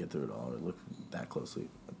 but I didn't get through it all or look that closely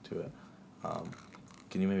to it.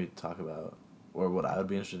 Can you maybe talk about, or what I would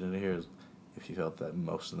be interested in to hear is if you felt that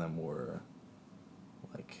most of them were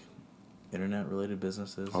like internet related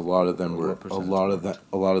businesses? A lot of them were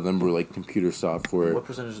like computer software. What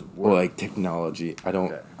percentage were or like technology. I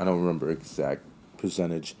don't remember exact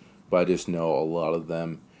percentage, but I just know a lot of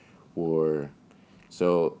them were.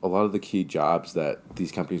 So a lot of the key jobs that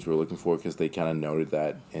these companies were looking for, because they kind of noted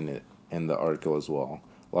that in the article as well.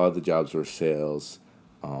 A lot of the jobs were sales,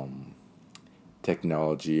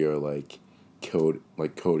 technology, or like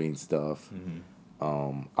coding stuff,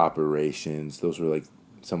 operations. Those were like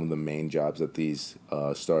some of the main jobs that these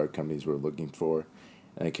startup companies were looking for,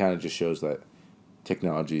 and it kind of just shows that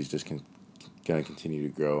technology is just going to continue to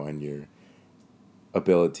grow, and your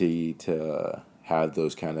ability to have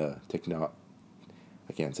those kind of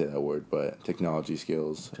I can't say that word, but technology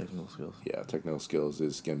skills. Technical skills. Yeah, technical skills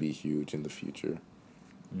is going to be huge in the future.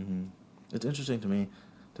 Mm-hmm. It's interesting to me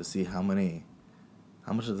to see how much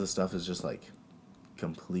of this stuff is just like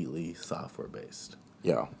completely software based.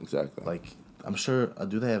 Yeah, exactly. Like I'm sure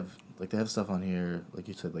they have stuff on here like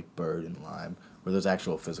you said like Bird and Lime where there's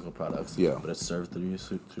actual physical products. Yeah. But it's served through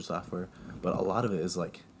software. But a lot of it is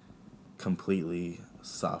like completely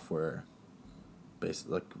software based.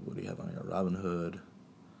 Like what do you have on here? Robinhood.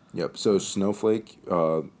 Yep. So Snowflake,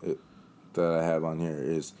 that I have on here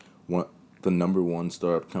is the number one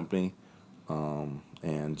startup company,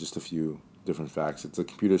 and just a few different facts. It's a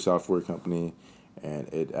computer software company, and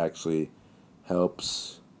it actually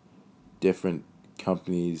helps different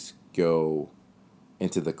companies go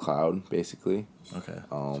into the cloud, basically. Okay.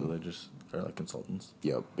 So they just are like consultants.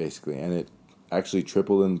 Yep, basically, and it actually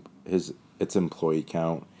tripled in its employee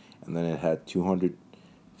count, and then it had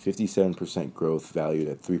 257% growth, valued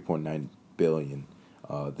at $3.9 billion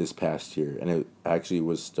this past year, and it actually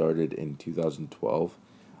was started in 2012.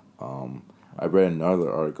 I read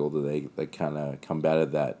another article today that kind of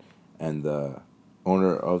combated that, and the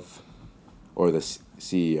owner of, or the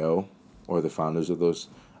CEO, or the founders of those,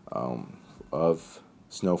 of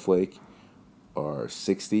Snowflake, are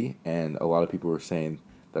 60, and a lot of people were saying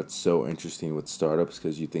that's so interesting with startups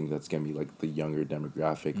because you think that's gonna be like the younger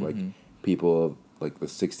demographic, like people like the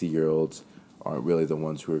 60-year-olds aren't really the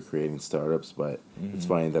ones who are creating startups, but it's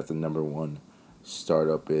funny that the number one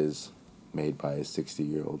startup is made by a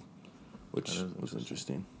 60-year-old, which was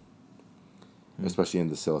interesting. Especially in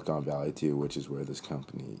the Silicon Valley too, which is where this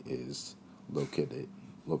company is located.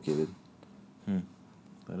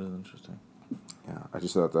 That is interesting. Yeah, I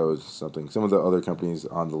just thought that was something. Some of the other companies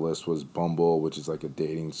on the list was Bumble, which is like a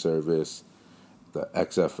dating service, the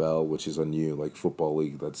XFL, which is a new like football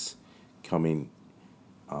league that's coming.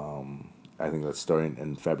 I think that's starting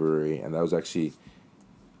in February, and that was actually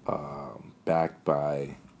backed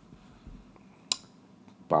by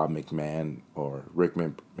Bob McMahon or Rick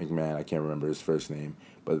McMahon. I can't remember his first name,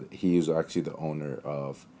 but he was actually the owner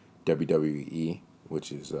of WWE,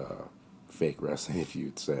 which is a fake wrestling, if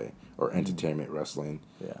you'd say, or entertainment wrestling.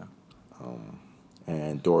 Yeah.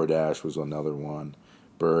 And DoorDash was another one.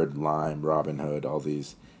 Bird, Lime, Robinhood, all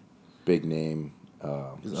these big name.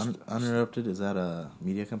 Is Uninterrupted, is that a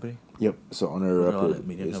media company? Yep. So Were there a lot of Uninterrupted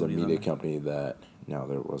media is a companies on media there? company that no,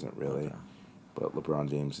 there wasn't really, Okay. but LeBron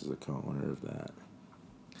James is a co-owner of that.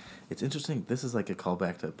 It's interesting. This is like a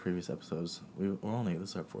callback to previous episodes. This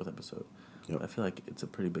is our 4th episode. Yep. I feel like it's a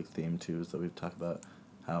pretty big theme, too, is that we've talked about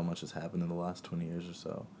how much has happened in the last 20 years or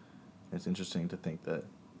so. It's interesting to think that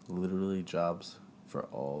literally jobs for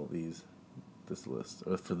this list,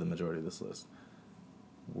 or for the majority of this list,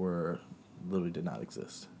 literally did not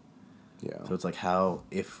exist. Yeah. So it's like how,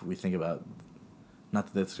 if we think about, not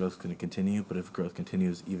that this growth is going to continue, but if growth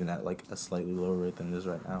continues even at like a slightly lower rate than it is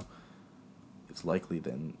right now, it's likely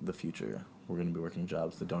that in the future we're going to be working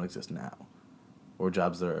jobs that don't exist now, or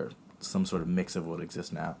jobs that are some sort of mix of what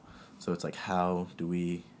exists now. So it's like, how do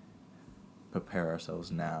we prepare ourselves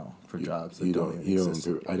now for jobs that don't even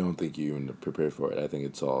exist? I don't think you even prepare for it. I think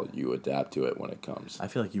it's all you adapt to it when it comes. I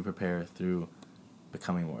feel like you prepare through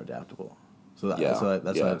becoming more adaptable. So that's why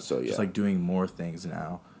just like doing more things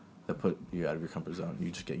now that put you out of your comfort zone.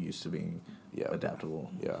 You just get used to being adaptable.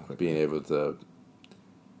 Yeah, quicker. being able to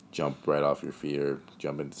jump right off your feet or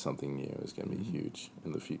jump into something new is going to be huge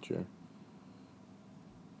in the future.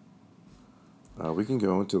 We can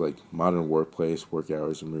go into like modern workplace, work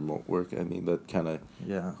hours, and remote work. I mean, that kind of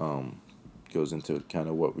goes into kind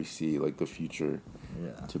of what we see like the future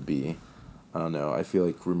to be. I don't know. I feel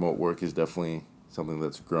like remote work is definitely something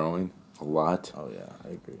that's growing a lot. Oh yeah, I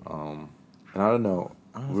agree. And I don't know.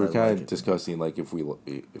 We were kind of discussing like if we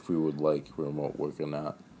would like remote work or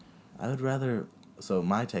not. I would rather. So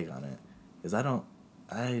my take on it is I don't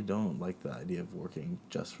like the idea of working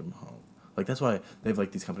just from home. Like that's why they have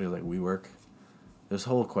like these companies like WeWork. There's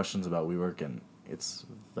whole questions about WeWork and its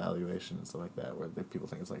valuation and stuff like that, where people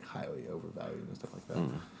think it's like highly overvalued and stuff like that.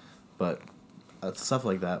 But stuff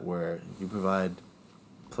like that where you provide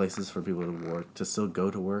places for people to work, to still go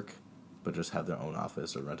to work, but just have their own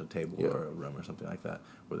office or rent a table or a room or something like that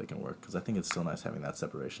where they can work. Because I think it's still nice having that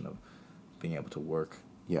separation of being able to work.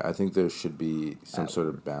 Yeah, I think there should be some sort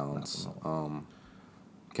of balance.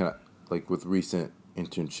 Like with recent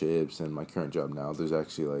internships and my current job now, there's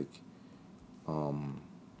actually like,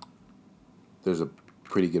 there's a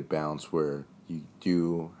pretty good balance where you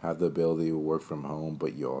do have the ability to work from home,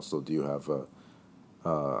 but you also do have a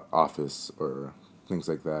office or things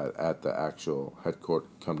like that at the actual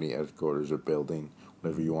company headquarters or building,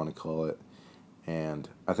 whatever you want to call it. And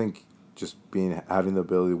I think just having the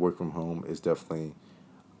ability to work from home is definitely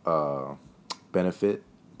a benefit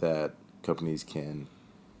that companies can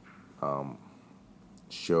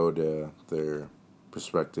show to their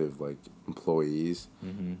prospective like employees.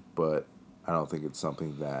 But I don't think it's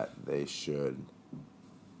something that they should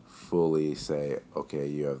fully say, okay,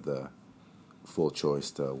 you have the full choice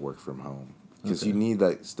to work from home, because you need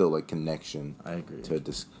that still like connection. I agree. To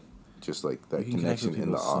just like that you can connection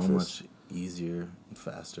in the office. So much easier and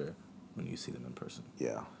faster when you see them in person.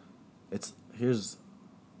 Yeah. Here's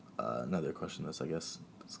another question. I guess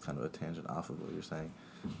it's kind of a tangent off of what you're saying.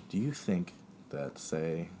 Do you think that,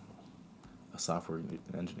 say, a software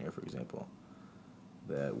engineer, for example,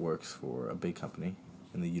 that works for a big company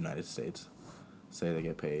in the United States, say they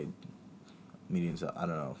get paid medians, I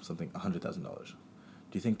don't know, something $100,000. Do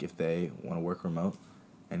you think if they want to work remote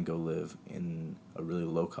and go live in a really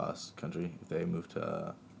low cost country, if they move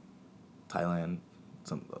to Thailand,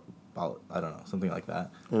 I don't know, something like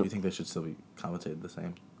that, do you think they should still be compensated the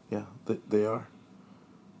same? Yeah, they are.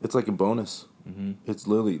 It's like a bonus. It's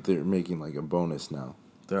literally, they're making like a bonus now.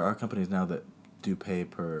 There are companies now that do pay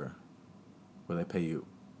where they pay you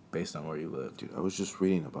based on where you live. Dude, I was just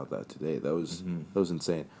reading about that today. That was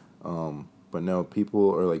insane. But no,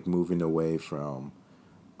 people are like moving away from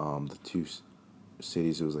the two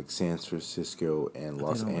cities. It was like San Francisco and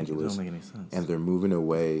Los Angeles. They don't make any sense. And they're moving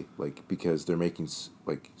away like because they're making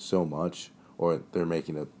like so much, or they're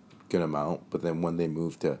making a good amount. But then when they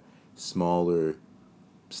move to smaller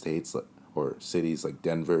states or cities like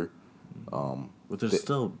Denver, but they're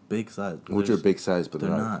still big size. Which are big size, but they're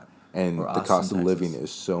not. And or the Austin, cost of living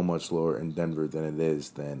Texas. is so much lower in Denver than it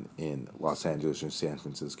is in Los Angeles or San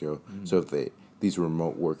Francisco. So if these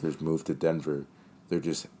remote workers move to Denver, they're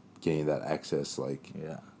just getting that access. Like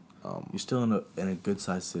you're still in a good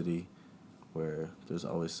sized city where there's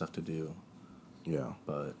always stuff to do. Yeah.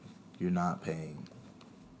 But you're not paying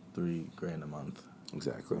 $3,000 a month.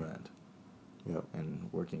 Exactly. For rent. Yep. And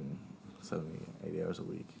working 70, 80 hours a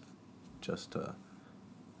week just to,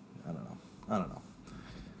 I don't know.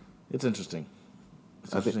 It's interesting.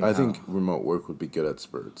 I think remote work would be good at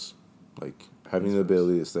spurts. Like, having the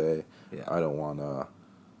ability to say, Yeah. I don't want to,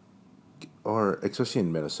 or especially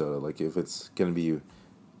in Minnesota, like, if it's going to be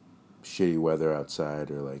shitty weather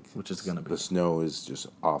outside or, like, Which is going to be. the snow is just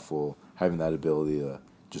awful, having that ability to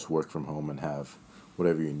just work from home and have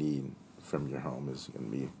whatever you need from your home is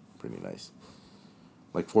going to be pretty nice.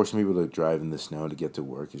 Like, forcing people to drive in the snow to get to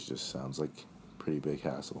work just sounds like a pretty big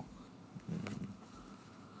hassle. Mm-hmm.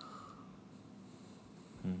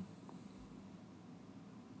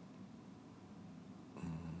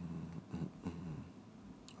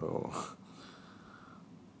 Oh.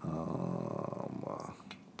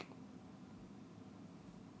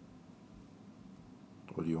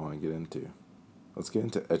 What do you want to get into? Let's get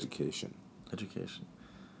into education. Education.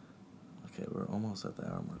 Okay, we're almost at the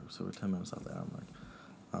hour mark, so we're 10 minutes off the hour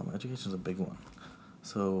mark. Education's a big one.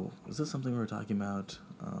 So, is this something we were talking about?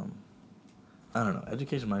 I don't know.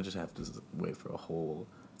 Education might just have to wait for a whole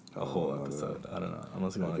episode. I don't know.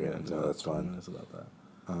 Unless you want to get into that's 20 fine. minutes about that.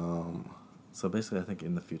 So basically, I think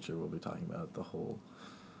in the future we'll be talking about the whole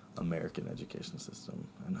American education system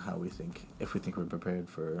and how we think, if we think we're prepared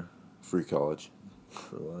for free college.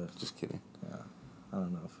 For life. Just kidding. Yeah. I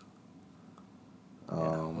don't know if...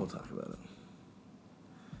 Yeah, we'll talk about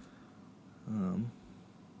it.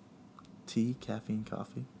 Tea, caffeine,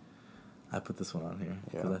 coffee. I put this one on here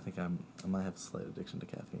because I think I might have a slight addiction to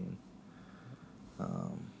caffeine.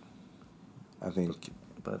 I think...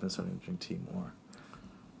 But I've been starting to drink tea more.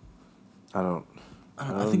 I don't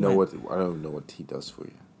know what tea does for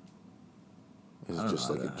you. It's just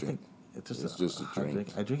like a drink. It's just a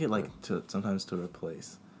drink. I drink it sometimes to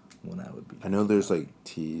replace when I would be. I know there's like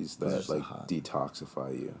teas that like hot.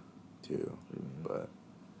 detoxify you too, but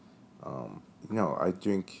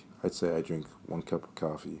I'd say I drink 1 cup of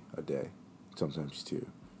coffee a day, sometimes 2,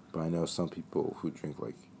 but I know some people who drink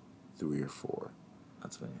like 3 or 4.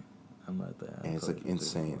 That's me. I'm right there. And it's like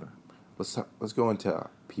insane. Let's go into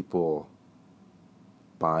people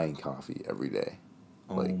buying coffee every day.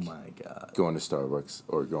 Oh my God. Going to Starbucks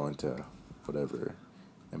or going to whatever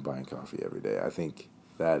and buying coffee every day. I think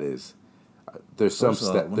that is there's some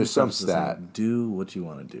stat. Do what you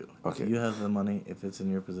want to do. Okay. If you have the money, if it's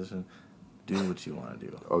in your position, do what you want to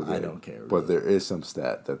do. Okay. I don't care. Really. But there is some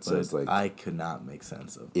stat that says like I could not make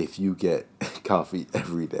sense of. If you get coffee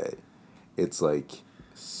every day, it's like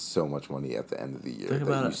so much money at the end of the year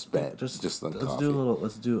that you spent just on coffee.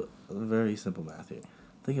 Let's do a very simple math here.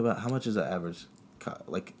 Think about how much is the average,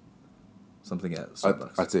 something at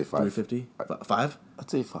Starbucks. I'd say $5. $3.50. $5?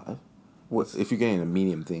 I'd say $5. What if you're getting a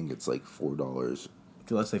medium thing? It's like $4.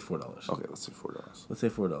 Okay, let's say $4. Okay, let's say $4. Let's say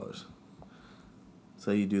 $4.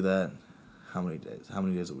 So you do that. How many days? How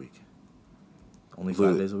many days a week? Only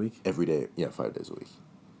 5 days a week? Every day. Yeah, 5 days a week.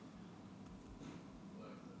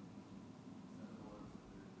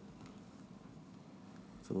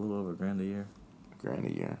 It's a little over $1,000 a year. $1,000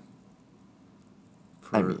 a year.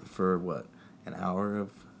 For what? An hour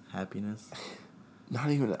of happiness? Not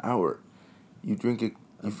even an hour. You drink it.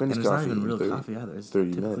 You finish and coffee. It's not even real coffee either. It's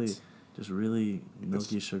 30 typically minutes. Just really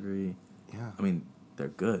milky, sugary. Yeah. I mean, they're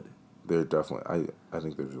good. They're definitely. I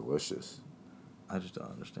think they're delicious. I just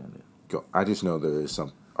don't understand it. I just know there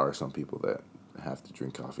are some people that have to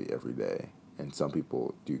drink coffee every day, and some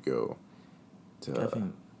people do go to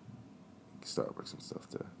Starbucks and stuff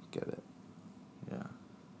to get it. Yeah.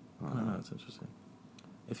 I don't know. It's interesting.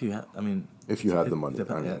 If you have, if you have the money, it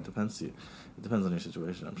depends. It depends on your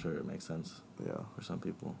situation. I'm sure it makes sense. Yeah. For some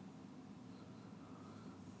people.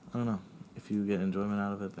 I don't know. If you get enjoyment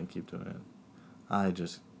out of it, then keep doing it. I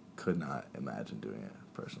just could not imagine doing it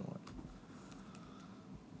personally.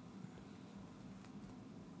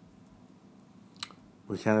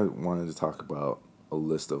 We kind of wanted to talk about a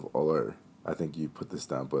list of all our. I think you put this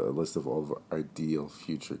down, but a list of all of our ideal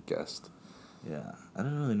future guests. Yeah, I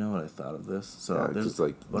didn't really know what I thought of this. So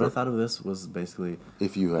I thought of this was basically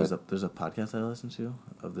if you had there's a podcast I listen to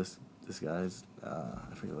of this guy's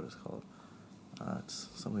I forget what it's called. It's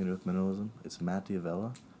something to do with minimalism. It's Matt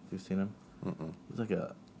D'Avella. If you've seen him, he's like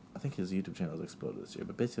I think his YouTube channel has exploded this year.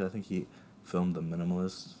 But basically, I think he filmed the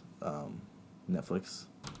Minimalist Netflix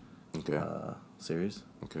series.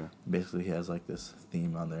 Okay. Basically, he has like this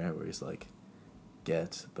theme on there where he's like,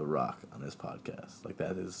 get The Rock on his podcast. Like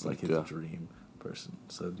that is like his dream person.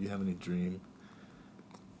 So do you have any dream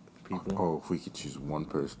people? Oh, if we could choose one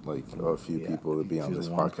person, like a few people to be on this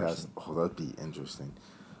podcast. Person. Oh, that'd be interesting.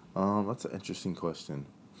 That's an interesting question.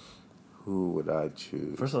 Who would I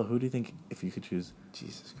choose? First of all, who do you think, if you could choose,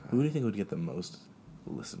 Jesus Christ, who do you think would get the most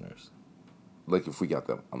listeners? Like if we got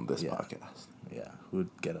them on this podcast. Yeah, who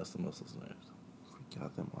would get us the most listeners? If we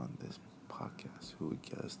got them on this podcast, who would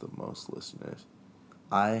get us the most listeners?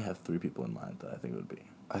 I have 3 people in mind that I think it would be.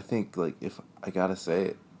 I think, like, if I gotta say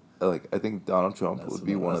it, like, I think Donald Trump would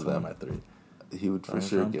be one of them. One of my three. He would for Donald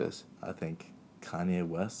sure Trump, get us. I think Kanye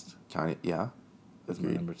West Kanye, yeah. is my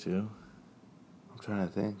Agreed. number two. I'm trying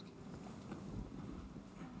to think.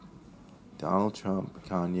 Donald Trump,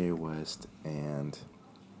 Kanye West, and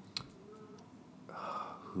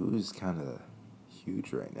who's kind of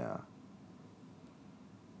huge right now?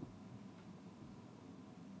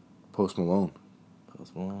 Post Malone.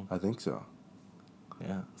 Post Malone. I think so.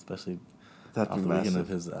 Yeah, especially That'd off be the weekend massive. of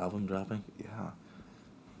his album dropping. Yeah.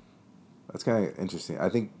 That's kind of interesting. I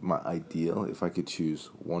think my ideal, if I could choose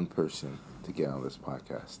one person to get on this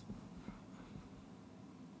podcast.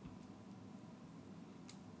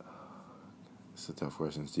 It's a tough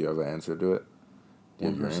question. Do you have an answer to it? Do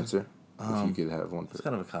you One have your person? answer? If you could have one It's person.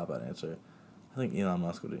 kind of a cop-out answer. I think Elon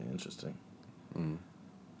Musk would be interesting. Mm.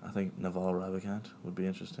 I think Naval Ravikant would be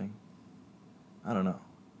interesting. I don't know.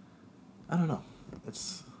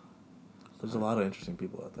 There's a lot of interesting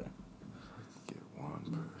people out there. Get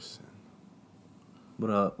one person.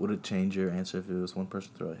 Would it change your answer if it was one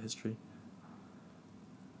person throughout history?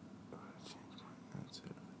 Change my answer.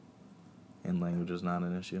 And language is not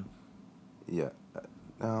an issue? Yeah.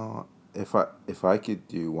 No. If I could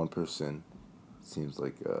do one person, seems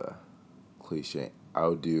like a cliche. I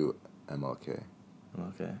would do MLK.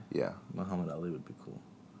 Okay. Yeah. Muhammad Ali would be cool.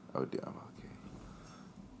 I would do MLK.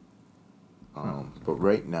 But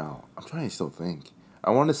right now, I'm trying to still think.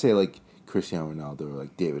 I want to say like Cristiano Ronaldo or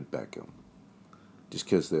like David Beckham, just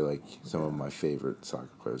because they're like some of my favorite soccer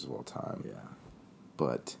players of all time. Yeah.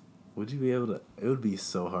 But Would you be able to? It would be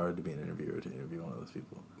so hard to be an interviewer to interview one of those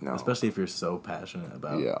people. No. Especially if you're so passionate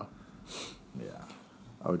about. yeah, Yeah.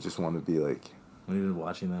 I would just want to be like. When you've been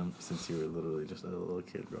watching them since you were literally just a little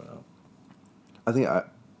kid growing up. I think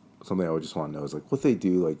something I would just want to know is like what they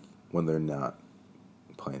do like when they're not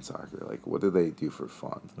playing soccer. Like what do they do for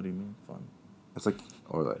fun? What do you mean fun? It's like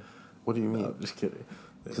or like what do you mean? No, I'm just kidding. They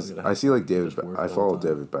don't Because get to I have- see like they David. just work I the follow whole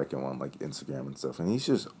time. David Beckham on like Instagram and stuff, and he's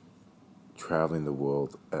just traveling the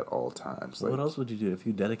world at all times. Like, What else would you do if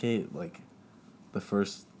you dedicate like the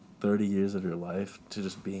first 30 years of your life to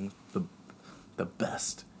just being the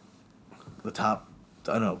best, the top?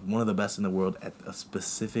 I don't know, one of the best in the world at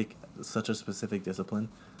such a specific discipline.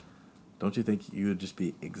 Don't you think you would just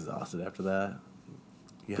be exhausted after that?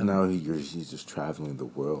 You But now he's just traveling the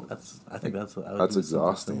world. I think that's I would That's do something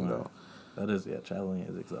exhausting, similar. though. That is, yeah, traveling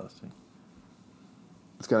is exhausting.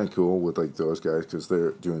 It's kind of cool with like those guys because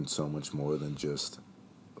they're doing so much more than just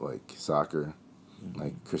like soccer. Mm-hmm.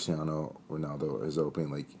 Like Cristiano Ronaldo is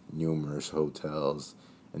opening like numerous hotels,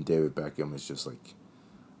 and David Beckham is just like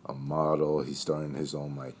a model. He's starting his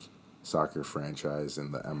own like soccer franchise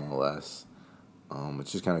in the MLS.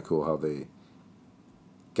 It's just kind of cool how they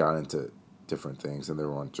got into different things, and they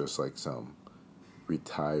weren't just like some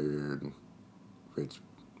retired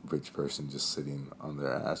rich person just sitting on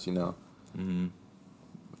their ass, you know. Mm-hmm.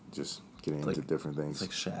 Just getting It's into like- different things.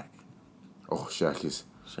 It's like Shaq. Oh, Shaq is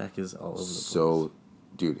All over the place. so,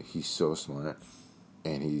 dude. He's so smart,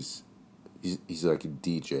 and he's like a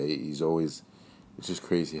DJ. He's always. It's just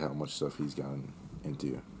crazy how much stuff he's gotten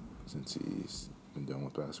into since he's been done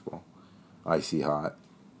with basketball. Icy Hot.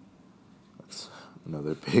 That's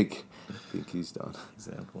another big thing he's done.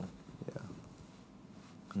 Example. Yeah.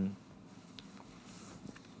 Hmm.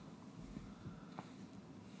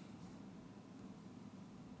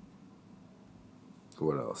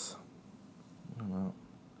 What else? I don't know.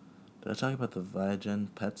 Did I talk about the Viagen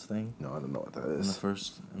Pets thing No, I don't know what that in is. the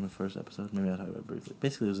first episode? Maybe I talked about it briefly.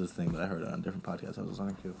 Basically, it was this thing that I heard on a different podcast I was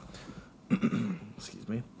listening to. Excuse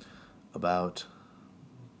me. About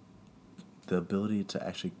the ability to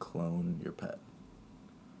actually clone your pet.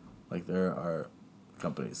 Like there are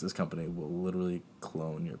companies. This company will literally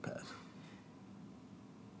clone your pet.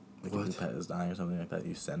 Like What? if your pet is dying or something like that,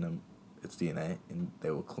 you send them its DNA, and they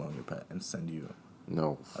will clone your pet and send you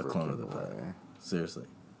No, a clone of the freaking pet. way. Seriously.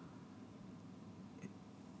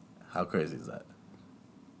 How crazy is that?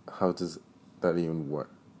 How does that even work?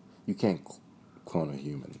 You can't clone a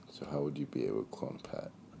human, so how would you be able to clone a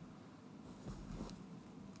pet?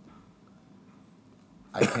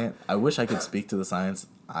 I can't. I wish I could speak to the science.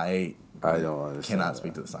 I don't understand. cannot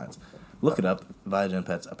speak to the science. Look it up. Viagen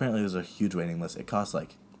Pets. Apparently, there's a huge waiting list. It costs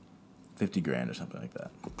like $50,000 or something like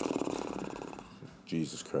that.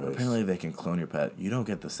 Jesus Christ. Apparently, they can clone your pet. You don't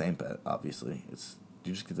get the same pet. Obviously,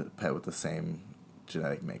 you just get the pet with the same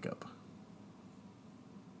genetic makeup.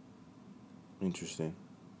 Interesting.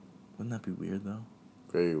 Wouldn't that be weird though?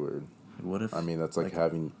 Very weird. Like, what if? I mean, that's like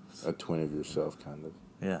having a twin of yourself, kind of.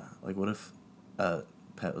 Yeah. Like, what if a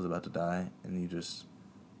pet was about to die and you just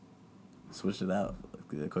switched it out, like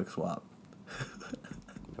did a quick swap?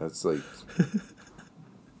 That's like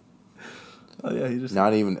Oh yeah, he just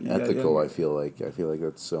not even he got ethical. younger. I feel like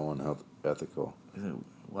that's so unethical.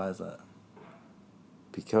 Why is that?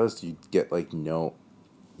 Because you get like you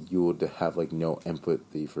would have like no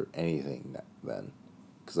empathy for anything then.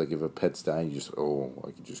 Because like if a pet's dying, you just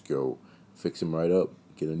I could just go fix him right up,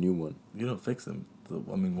 get a new one. You don't fix him.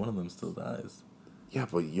 One of them still dies. Yeah,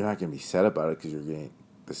 but you're not gonna be sad about it because you're getting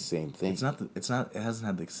the same thing. It's not. It hasn't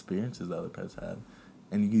had the experiences the other pets had,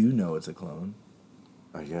 and you know it's a clone.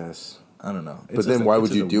 I guess. I don't know. But then why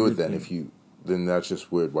would you do it then? Then that's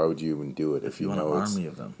just weird. Why would you even do it if you want an army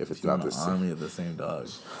of them? If it's not the same. Army of the same dog.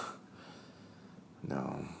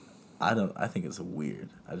 No. I don't. I think it's weird.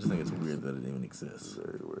 I just think it's weird that it even exists.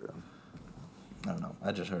 Very weird. I don't know.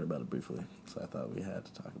 I just heard about it briefly, so I thought we had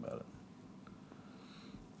to talk about it.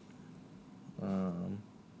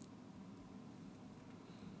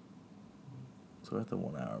 So we're at the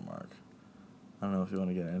 1 hour mark. I don't know if you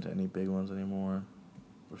want to get into any big ones anymore,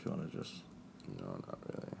 or if you want to just. No, not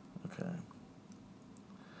really. Okay.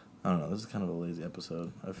 I don't know. This is kind of a lazy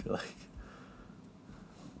episode, I feel like.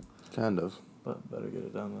 Kind of. But better get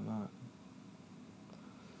it done than not.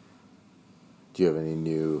 Do you have any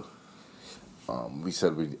new... we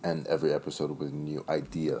said we'd end every episode with a new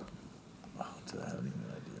idea. Oh, do I have any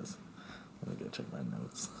new ideas? Let me go check my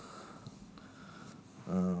notes.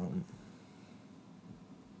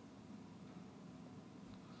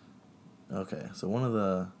 Okay, so one of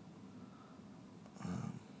the...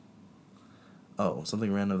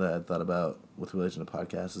 something random that I thought about with relation to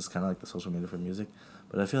podcasts is kind of like the social media for music,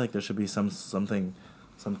 but I feel like there should be some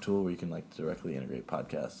tool where you can like directly integrate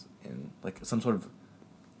podcasts in like some sort of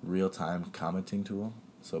real-time commenting tool,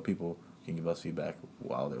 so people can give us feedback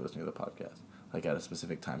while they're listening to the podcast, like at a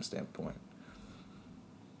specific timestamp point,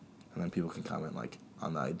 and then people can comment like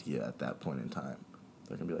on the idea at that point in time.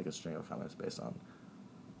 There can be like a string of comments based on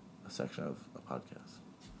a section of a podcast.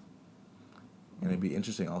 And it'd be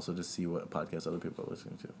interesting also to see what podcasts other people are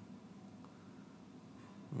listening to.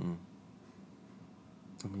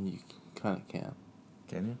 I mean, you kind of can.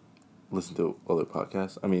 Can you? Listen to other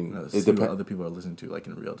podcasts? I mean, No, see what other people are listening to, like,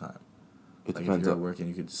 in real time. It like, depends. If you're at work and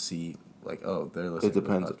you could see, like, they're listening to the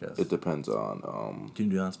podcast. It depends on... Can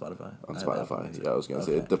you do it on Spotify? On Spotify, yeah, I was going to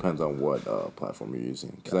say, it depends on what platform you're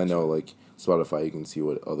using. Because I know, like, Spotify, you can see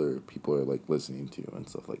what other people are, like, listening to and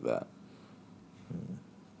stuff like that.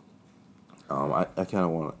 I kind of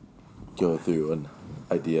want to go through an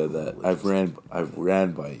idea that I've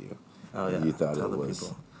ran by you. Oh yeah. You thought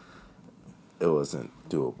it wasn't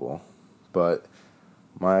doable, but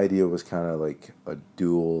my idea was kind of like a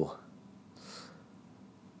dual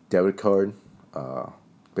debit card,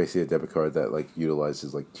 basically a debit card that like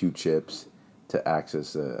utilizes like 2 chips to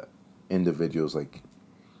access a individual's like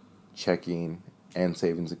checking and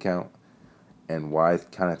savings account. And why I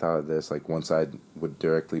kind of thought of this, like one side would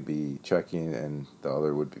directly be checking and the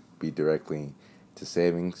other would be directly to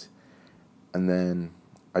savings. And then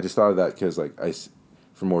I just thought of that because like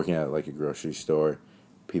from working at like a grocery store,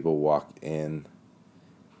 people walk in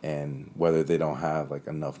and whether they don't have like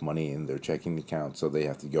enough money in their checking account, so they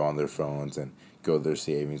have to go on their phones and go to their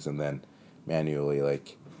savings and then manually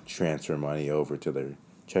like transfer money over to their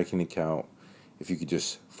checking account. If you could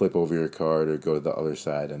just flip over your card or go to the other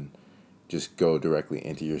side and just go directly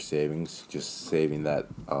into your savings, just saving that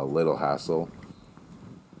little hassle.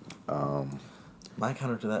 My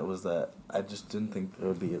counter to that was that I just didn't think there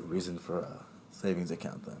would be a reason for a savings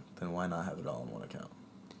account then. Then why not have it all in one account?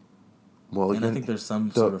 Well, and I think there's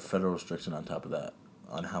some sort of federal restriction on top of that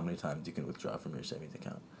on how many times you can withdraw from your savings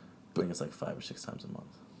account. I think it's like 5 or 6 times a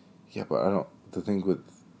month. Yeah, but I don't... The thing with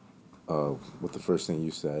the first thing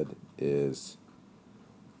you said is...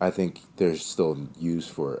 I think there's still use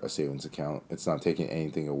for a savings account. It's not taking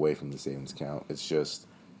anything away from the savings account. It's just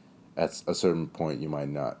at a certain point you might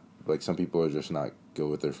not, like some people are just not good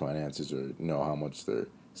with their finances or know how much they're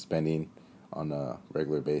spending on a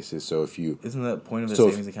regular basis. So if you... Isn't that point of the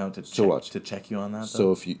savings account to check you on that,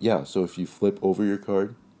 though? So if you flip over your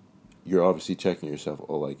card, you're obviously checking yourself,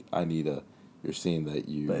 you're seeing that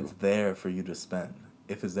you... But it's there for you to spend.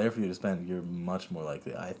 If it's there for you to spend, you're much more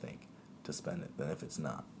likely, I think, to spend it than if it's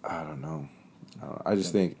not. I don't know. I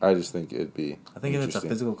just think it'd be... I think if it's a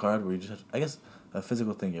physical card where you just have... I guess a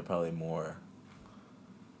physical thing, you're probably more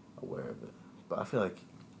aware of it. But I feel like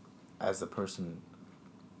as the person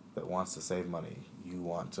that wants to save money, you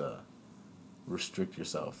want to restrict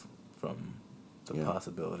yourself from the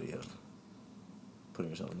possibility of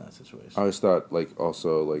putting yourself in that situation. I always thought, like,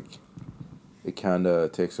 also, like, it kind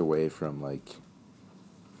of takes away from, like,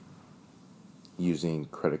 using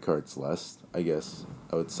credit cards less, I guess,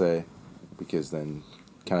 I would say. Because then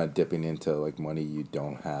kind of dipping into like money you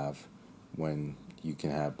don't have when you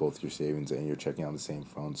can have both your savings and your checking on the same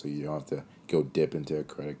phone, so you don't have to go dip into a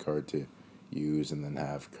credit card to use and then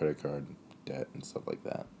have credit card debt and stuff like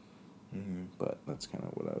that. Mm-hmm. But that's kind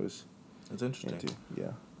of what I was It's interesting. into.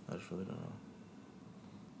 Yeah. I just really don't know.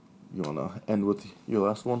 You want to end with your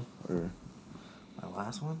last one, or My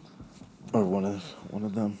last one? one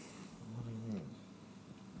of them? What do you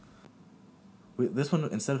mean? This one,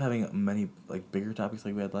 instead of having many like bigger topics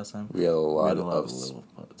like we had last time, We had a lot of of little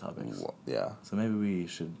topics. Yeah. So maybe we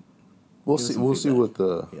should. We'll give it see. some We'll see feedback. what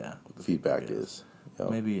the what the feedback is. Yep.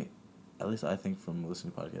 Maybe, at least I think from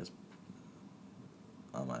listening to podcasts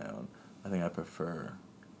on my own, I think I prefer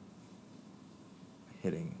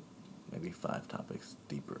hitting maybe 5 topics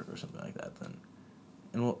deeper or something like that. Then,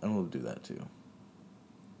 and we'll do that too.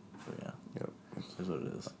 But yeah. Yep. Here's what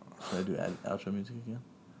it is. Should I do outro music again?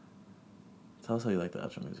 Tell us how you like the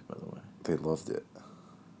outro music, by the way. They loved it.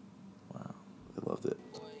 Wow. They loved it.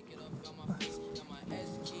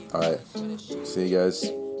 All right. See you guys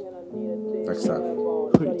next time.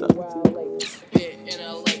 Who are you talking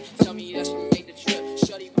to?